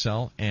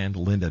Francel and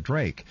Linda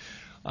Drake.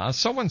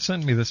 Someone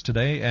sent me this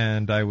today,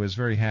 and I was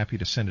very happy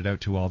to send it out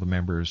to all the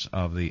members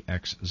of the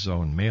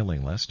X-Zone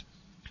mailing list.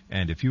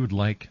 And if you would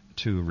like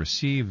to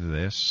receive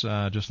this,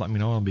 just let me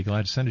know. I'll be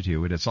glad to send it to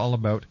you. It's all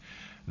about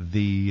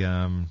the...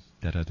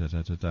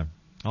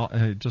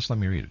 just let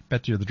me read it.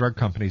 Bet you the drug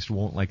companies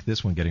won't like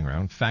this one getting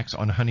around. Facts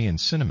on honey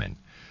and cinnamon.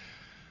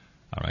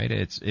 All right,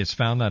 it's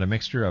found that a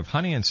mixture of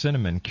honey and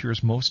cinnamon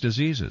cures most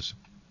diseases.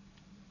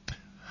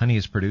 Honey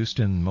is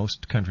produced in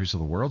most countries of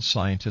the world.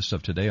 Scientists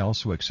of today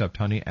also accept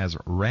honey as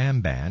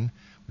Ramban,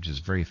 which is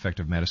very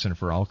effective medicine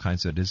for all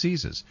kinds of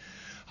diseases.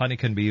 Honey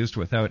can be used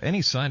without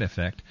any side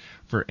effect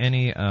for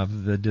any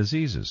of the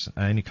diseases,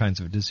 any kinds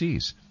of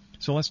disease.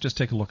 So let's just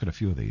take a look at a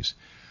few of these.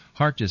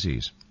 Heart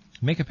disease.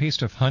 Make a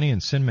paste of honey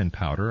and cinnamon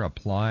powder,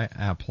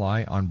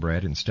 apply on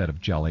bread instead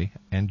of jelly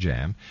and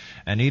jam,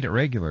 and eat it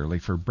regularly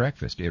for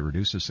breakfast. It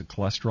reduces the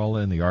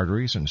cholesterol in the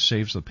arteries and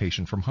saves the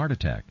patient from heart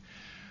attack.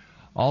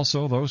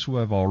 Also, those who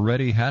have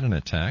already had an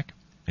attack,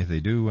 if they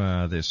do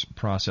this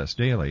process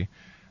daily,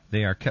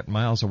 they are kept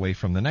miles away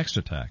from the next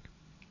attack.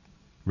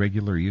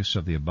 Regular use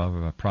of the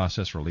above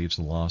process relieves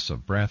the loss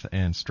of breath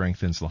and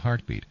strengthens the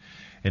heartbeat.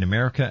 In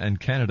America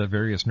and Canada,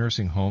 various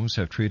nursing homes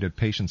have treated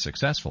patients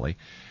successfully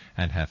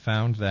and have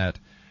found that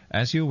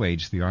as you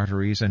age, the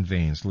arteries and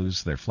veins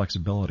lose their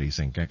flexibilities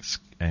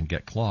and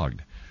get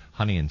clogged.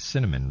 Honey and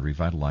cinnamon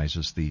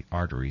revitalizes the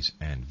arteries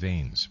and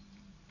veins.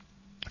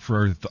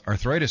 For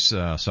arthritis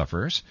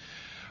sufferers,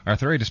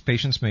 arthritis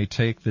patients may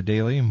take the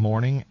daily,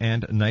 morning,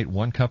 and night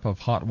 1 cup of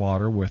hot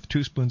water with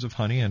 2 spoons of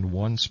honey and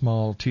 1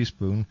 small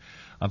teaspoon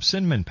of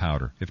cinnamon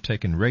powder. If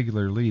taken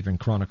regularly, even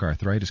chronic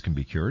arthritis can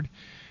be cured.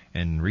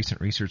 In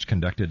recent research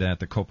conducted at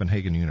the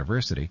Copenhagen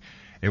University,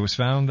 it was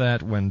found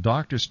that when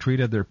doctors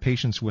treated their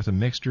patients with a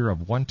mixture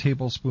of 1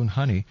 tablespoon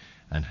honey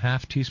and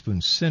 ½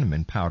 teaspoon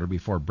cinnamon powder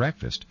before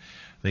breakfast,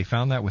 they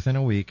found that within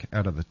a week,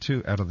 out of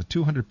the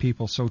 200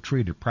 people so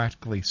treated,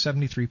 practically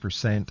 73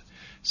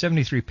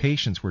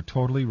 patients were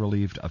totally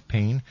relieved of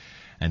pain,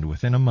 and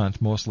within a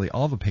month, mostly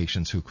all the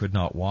patients who could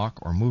not walk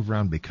or move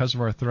around because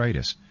of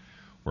arthritis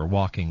were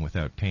walking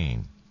without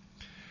pain.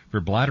 For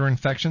bladder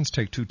infections,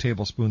 take 2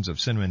 tablespoons of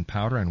cinnamon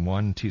powder and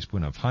 1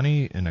 teaspoon of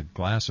honey in a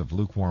glass of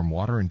lukewarm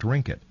water and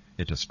drink it.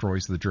 It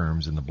destroys the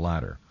germs in the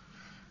bladder.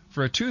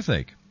 For a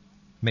toothache,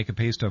 make a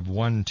paste of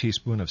 1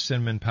 teaspoon of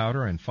cinnamon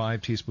powder and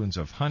 5 teaspoons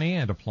of honey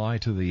and apply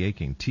to the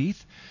aching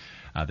teeth.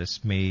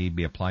 This may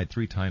be applied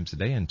 3 times a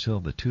day until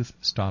the tooth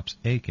stops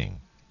aching.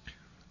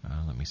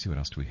 Let me see, what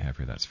else do we have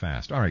here? That's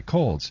fast. All right,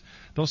 colds.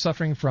 Those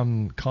suffering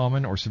from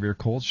common or severe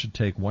colds should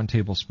take 1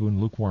 tablespoon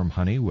lukewarm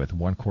honey with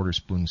 1/4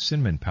 spoon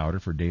cinnamon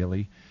powder for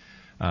daily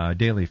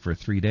for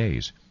 3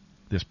 days.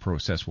 This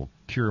process will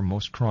cure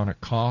most chronic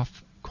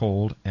cough,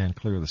 cold, and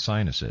clear the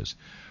sinuses.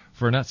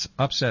 For an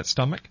upset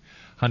stomach,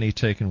 honey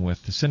taken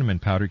with the cinnamon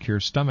powder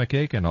cures stomach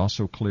ache and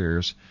also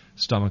clears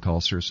stomach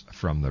ulcers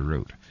from the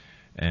root.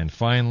 And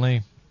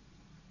finally,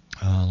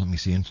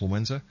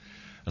 influenza.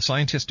 A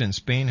scientist in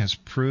Spain has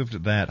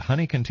proved that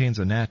honey contains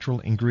a natural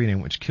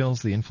ingredient which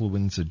kills the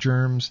influenza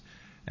germs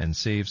and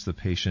saves the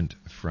patient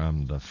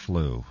from the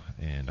flu.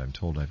 And I'm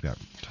told I've got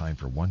time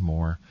for one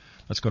more.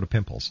 Let's go to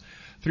pimples.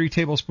 3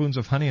 tablespoons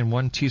of honey and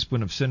 1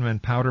 teaspoon of cinnamon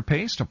powder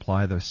paste.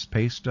 Apply this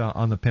paste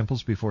on the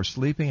pimples before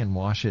sleeping and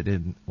wash it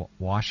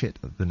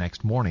the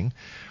next morning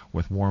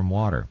with warm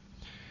water.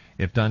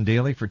 If done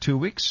daily for 2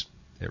 weeks,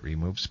 it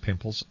removes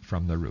pimples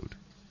from the root.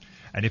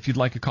 And if you'd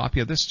like a copy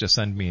of this, just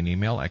send me an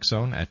email,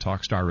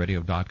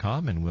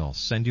 xzone@talkstarradio.com, and we'll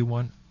send you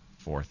one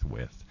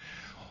forthwith.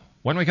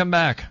 When we come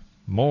back,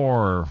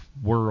 more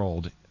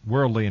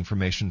worldly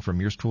information from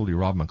yours truly,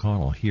 Rob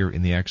McConnell, here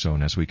in the X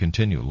Zone as we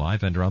continue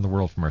live and around the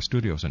world from our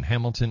studios in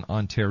Hamilton,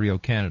 Ontario,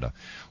 Canada.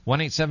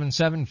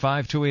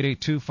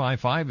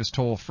 1-877-528-8255 is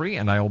toll free,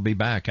 and I will be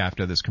back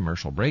after this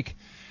commercial break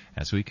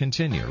as we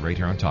continue right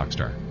here on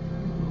Talkstar.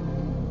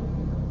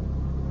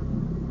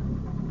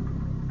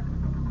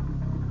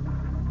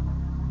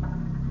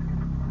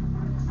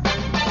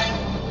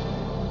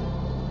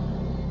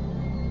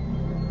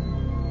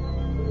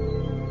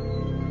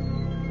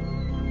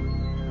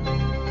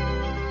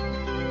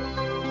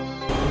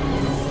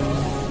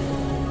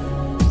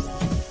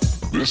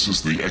 This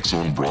is the X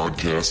Zone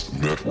Broadcast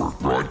Network,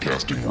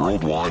 broadcasting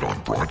worldwide on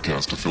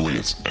broadcast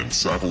affiliates and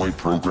satellite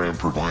program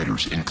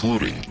providers,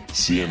 including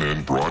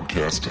CNN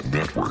Broadcast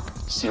Network,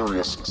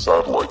 Sirius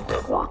Satellite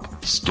Network,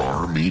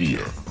 Star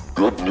Media,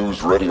 Good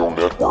News Radio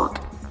Network,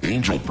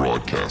 Angel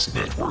Broadcast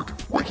Network,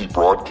 Wiki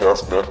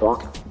Broadcast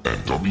Network,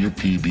 and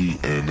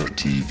WPBN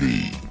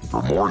TV.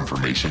 For more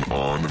information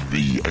on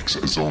the X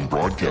Zone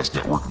Broadcast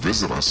Network,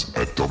 visit us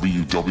at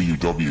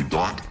www.xzbn.net.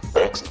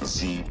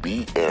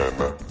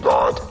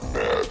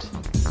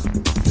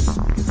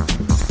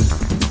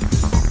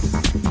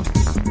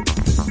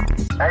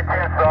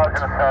 19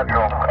 Sergeant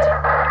Central.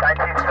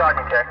 19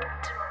 Sergeant, check.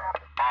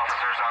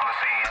 Officers on the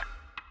scene.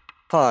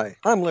 Hi,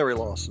 I'm Larry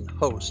Lawson,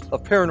 host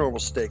of Paranormal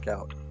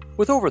Stakeout.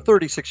 With over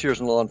 36 years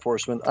in law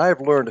enforcement, I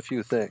have learned a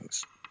few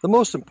things. The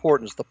most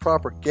important is the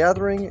proper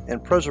gathering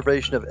and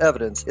preservation of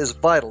evidence is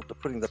vital to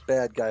putting the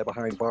bad guy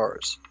behind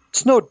bars.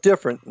 It's no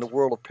different in the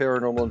world of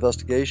paranormal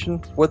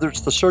investigation. Whether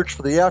it's the search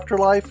for the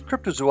afterlife,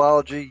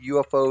 cryptozoology,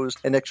 UFOs,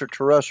 and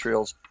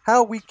extraterrestrials,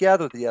 how we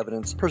gather the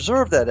evidence,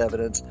 preserve that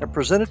evidence, and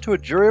present it to a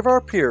jury of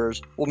our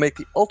peers will make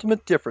the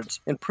ultimate difference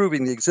in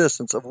proving the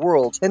existence of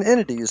worlds and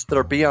entities that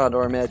are beyond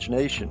our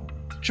imagination.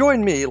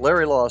 Join me,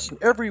 Larry Lawson,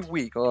 every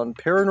week on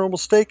Paranormal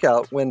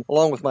Stakeout when,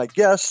 along with my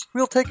guests,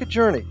 we'll take a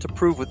journey to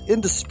prove with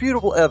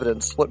indisputable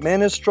evidence what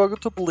man has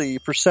struggled to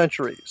believe for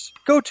centuries.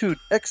 Go to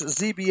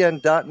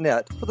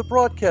xzbn.net for the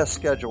broadcast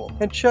schedule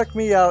and check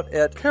me out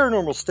at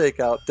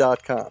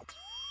paranormalstakeout.com.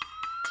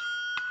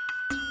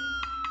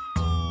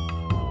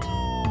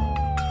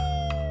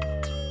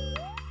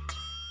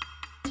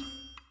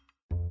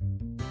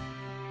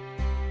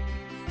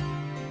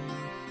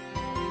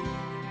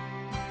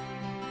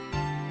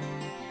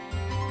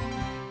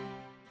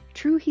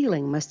 True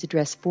healing must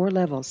address 4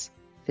 levels: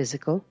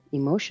 physical,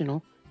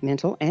 emotional,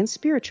 mental, and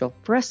spiritual,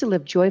 for us to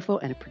live joyful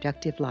and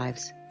productive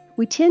lives.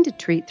 We tend to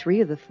treat 3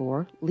 of the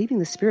 4, leaving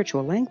the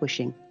spiritual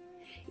languishing.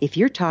 If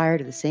you're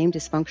tired of the same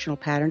dysfunctional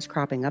patterns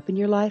cropping up in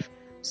your life,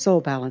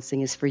 Soul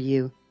Balancing is for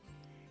you.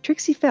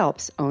 Trixie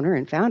Phelps, owner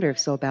and founder of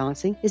Soul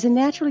Balancing, is a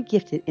naturally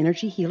gifted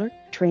energy healer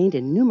trained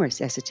in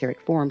numerous esoteric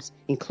forms,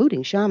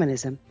 including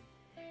shamanism.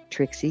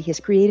 Trixie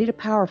has created a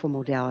powerful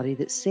modality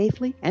that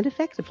safely and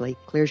effectively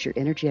clears your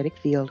energetic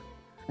field.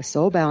 A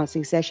soul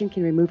balancing session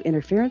can remove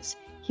interference,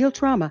 heal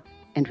trauma,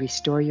 and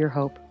restore your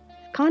hope.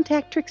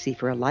 Contact Trixie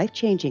for a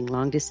life-changing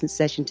long-distance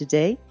session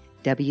today.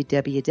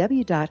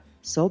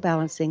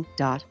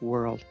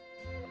 www.soulbalancing.world.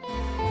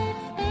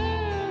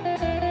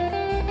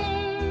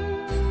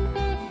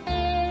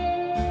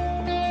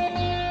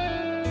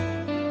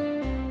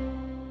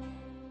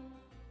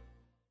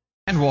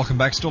 And welcome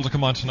back. Still to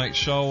come on tonight's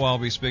show, I'll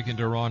be speaking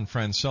to Ron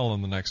Francel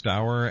in the next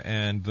hour,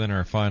 and then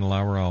our final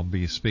hour I'll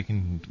be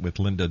speaking with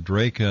Linda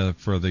Drake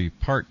for the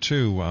part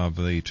 2 of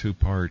the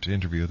 2-part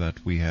interview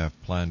that we have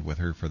planned with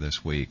her for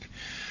this week.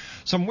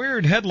 Some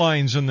weird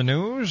headlines in the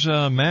news.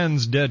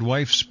 Man's dead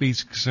wife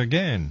speaks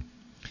again.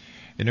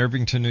 In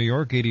Irvington, New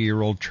York,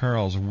 80-year-old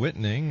Charles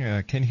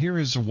Whitning can hear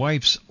his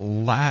wife's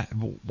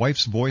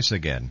voice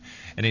again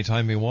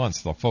anytime he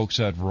wants. The folks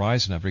at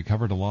Verizon have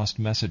recovered a lost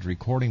message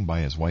recording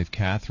by his wife,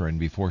 Catherine,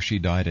 before she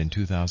died in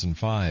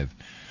 2005.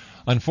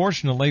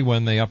 Unfortunately,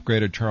 when they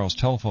upgraded Charles'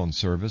 telephone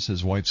service,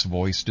 his wife's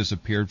voice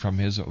disappeared from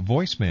his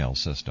voicemail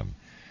system.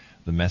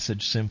 The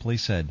message simply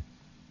said,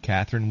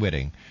 Catherine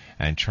Whitting,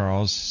 and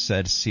Charles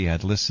said he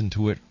had listened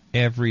to it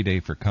every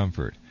day for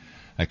comfort.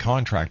 A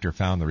contractor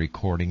found the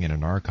recording in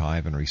an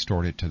archive and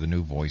restored it to the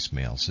new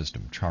voicemail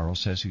system. Charles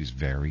says he's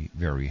very,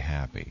 very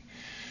happy.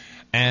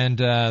 And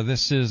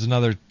this is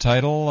another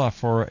title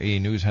for a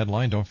news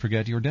headline. Don't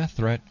forget your death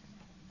threat.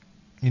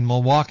 In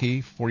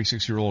Milwaukee,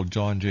 46-year-old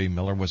John J.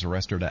 Miller was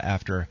arrested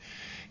after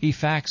he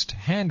faxed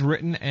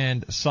handwritten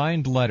and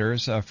signed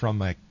letters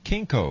from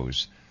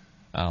Kinko's,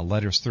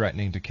 letters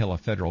threatening to kill a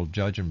federal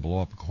judge and blow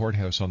up a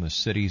courthouse on the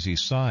city's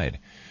east side.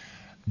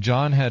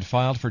 John had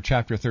filed for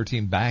Chapter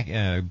 13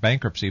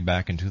 bankruptcy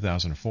back in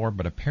 2004,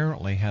 but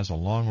apparently has a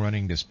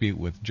long-running dispute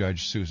with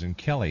Judge Susan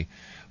Kelly,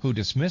 who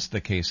dismissed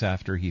the case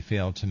after he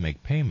failed to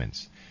make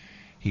payments.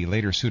 He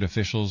later sued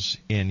officials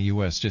in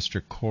U.S.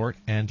 District Court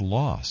and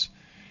lost.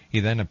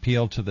 He then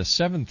appealed to the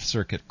 7th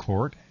Circuit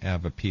Court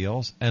of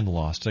Appeals and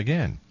lost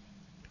again.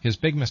 His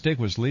big mistake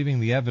was leaving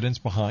the evidence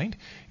behind.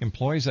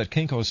 Employees at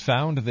Kinko's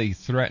found the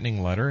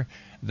threatening letter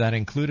that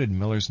included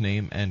Miller's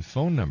name and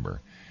phone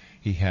number.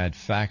 He had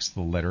faxed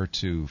the letter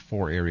to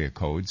 4 area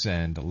codes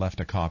and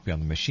left a copy on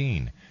the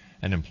machine.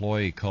 An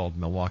employee called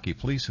Milwaukee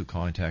police who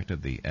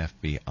contacted the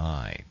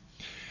FBI.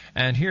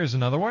 And here's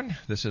another one.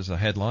 This is a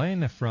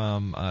headline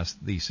from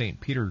the St.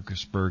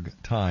 Petersburg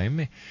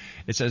Times.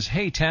 It says,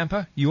 Hey,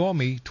 Tampa, you owe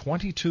me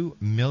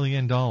 $22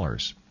 million.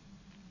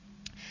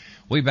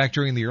 Way back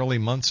during the early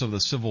months of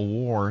the Civil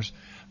Wars,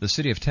 the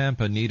city of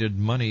Tampa needed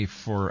money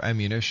for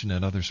ammunition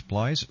and other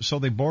supplies, so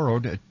they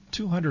borrowed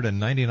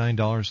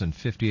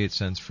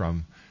 $299.58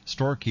 from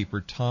storekeeper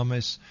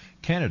Thomas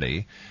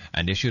Kennedy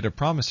and issued a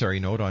promissory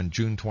note on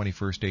June 21,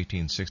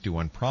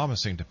 1861,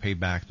 promising to pay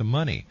back the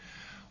money.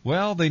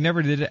 Well, they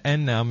never did,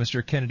 and now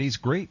Mr. Kennedy's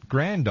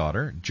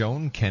great-granddaughter,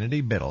 Joan Kennedy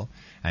Biddle,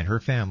 and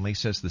her family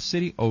says the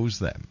city owes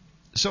them.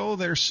 So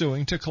they're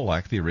suing to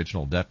collect the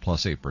original debt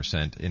plus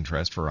 8%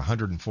 interest for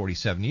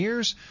 147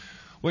 years,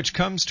 which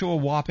comes to a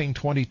whopping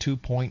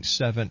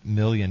 $22.7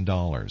 million.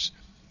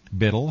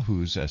 Biddle,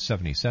 who's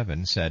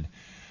 77, said,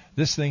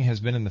 This thing has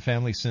been in the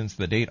family since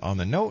the date on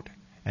the note,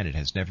 and it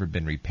has never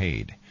been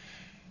repaid.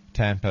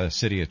 Tampa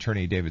City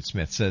Attorney David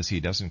Smith says he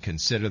doesn't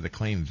consider the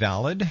claim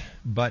valid,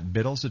 but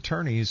Biddle's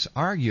attorneys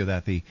argue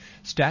that the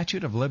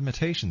statute of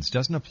limitations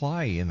doesn't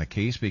apply in the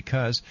case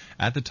because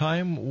at the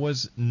time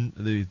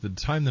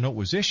the note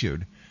was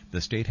issued,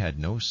 the state had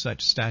no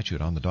such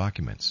statute on the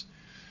documents.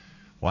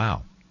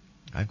 Wow.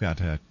 I've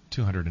got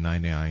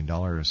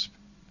 $299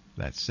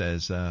 that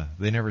says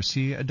they never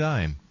see a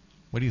dime.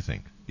 What do you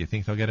think? Do you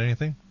think they'll get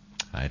anything?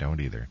 I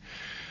don't either.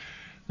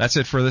 That's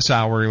it for this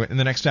hour. In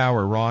the next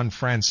hour, Ron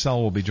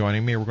Francel will be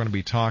joining me. We're going to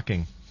be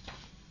talking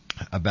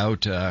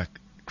about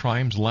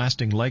crime's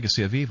lasting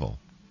legacy of evil.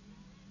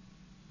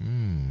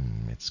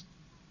 It's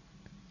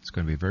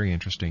going to be a very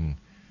interesting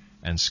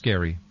and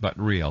scary but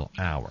real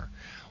hour.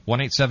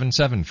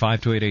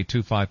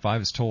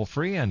 1-877-528-8255 is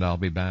toll-free, and I'll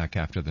be back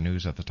after the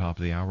news at the top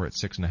of the hour at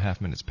 6.5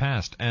 minutes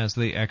past as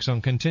the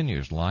X-Zone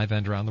continues live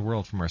and around the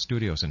world from our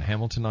studios in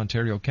Hamilton,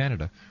 Ontario,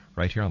 Canada,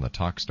 right here on the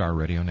Talkstar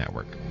Radio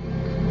Network.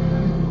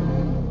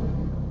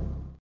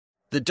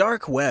 The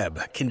dark web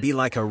can be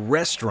like a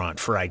restaurant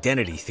for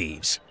identity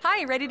thieves.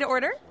 Hi, ready to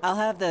order? I'll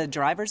have the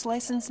driver's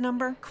license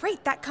number.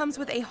 Great, that comes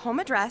with a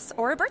home address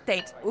or a birth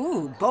date.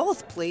 Ooh,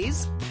 both,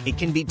 please. It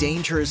can be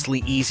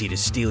dangerously easy to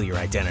steal your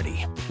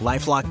identity.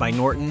 LifeLock by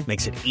Norton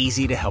makes it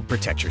easy to help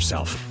protect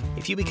yourself.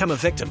 If you become a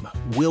victim,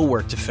 we'll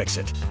work to fix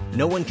it.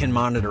 No one can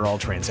monitor all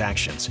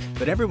transactions,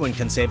 but everyone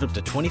can save up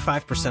to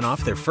 25%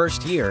 off their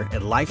first year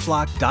at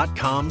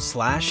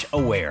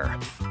LifeLock.com/aware.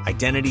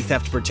 Identity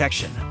theft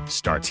protection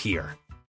starts here.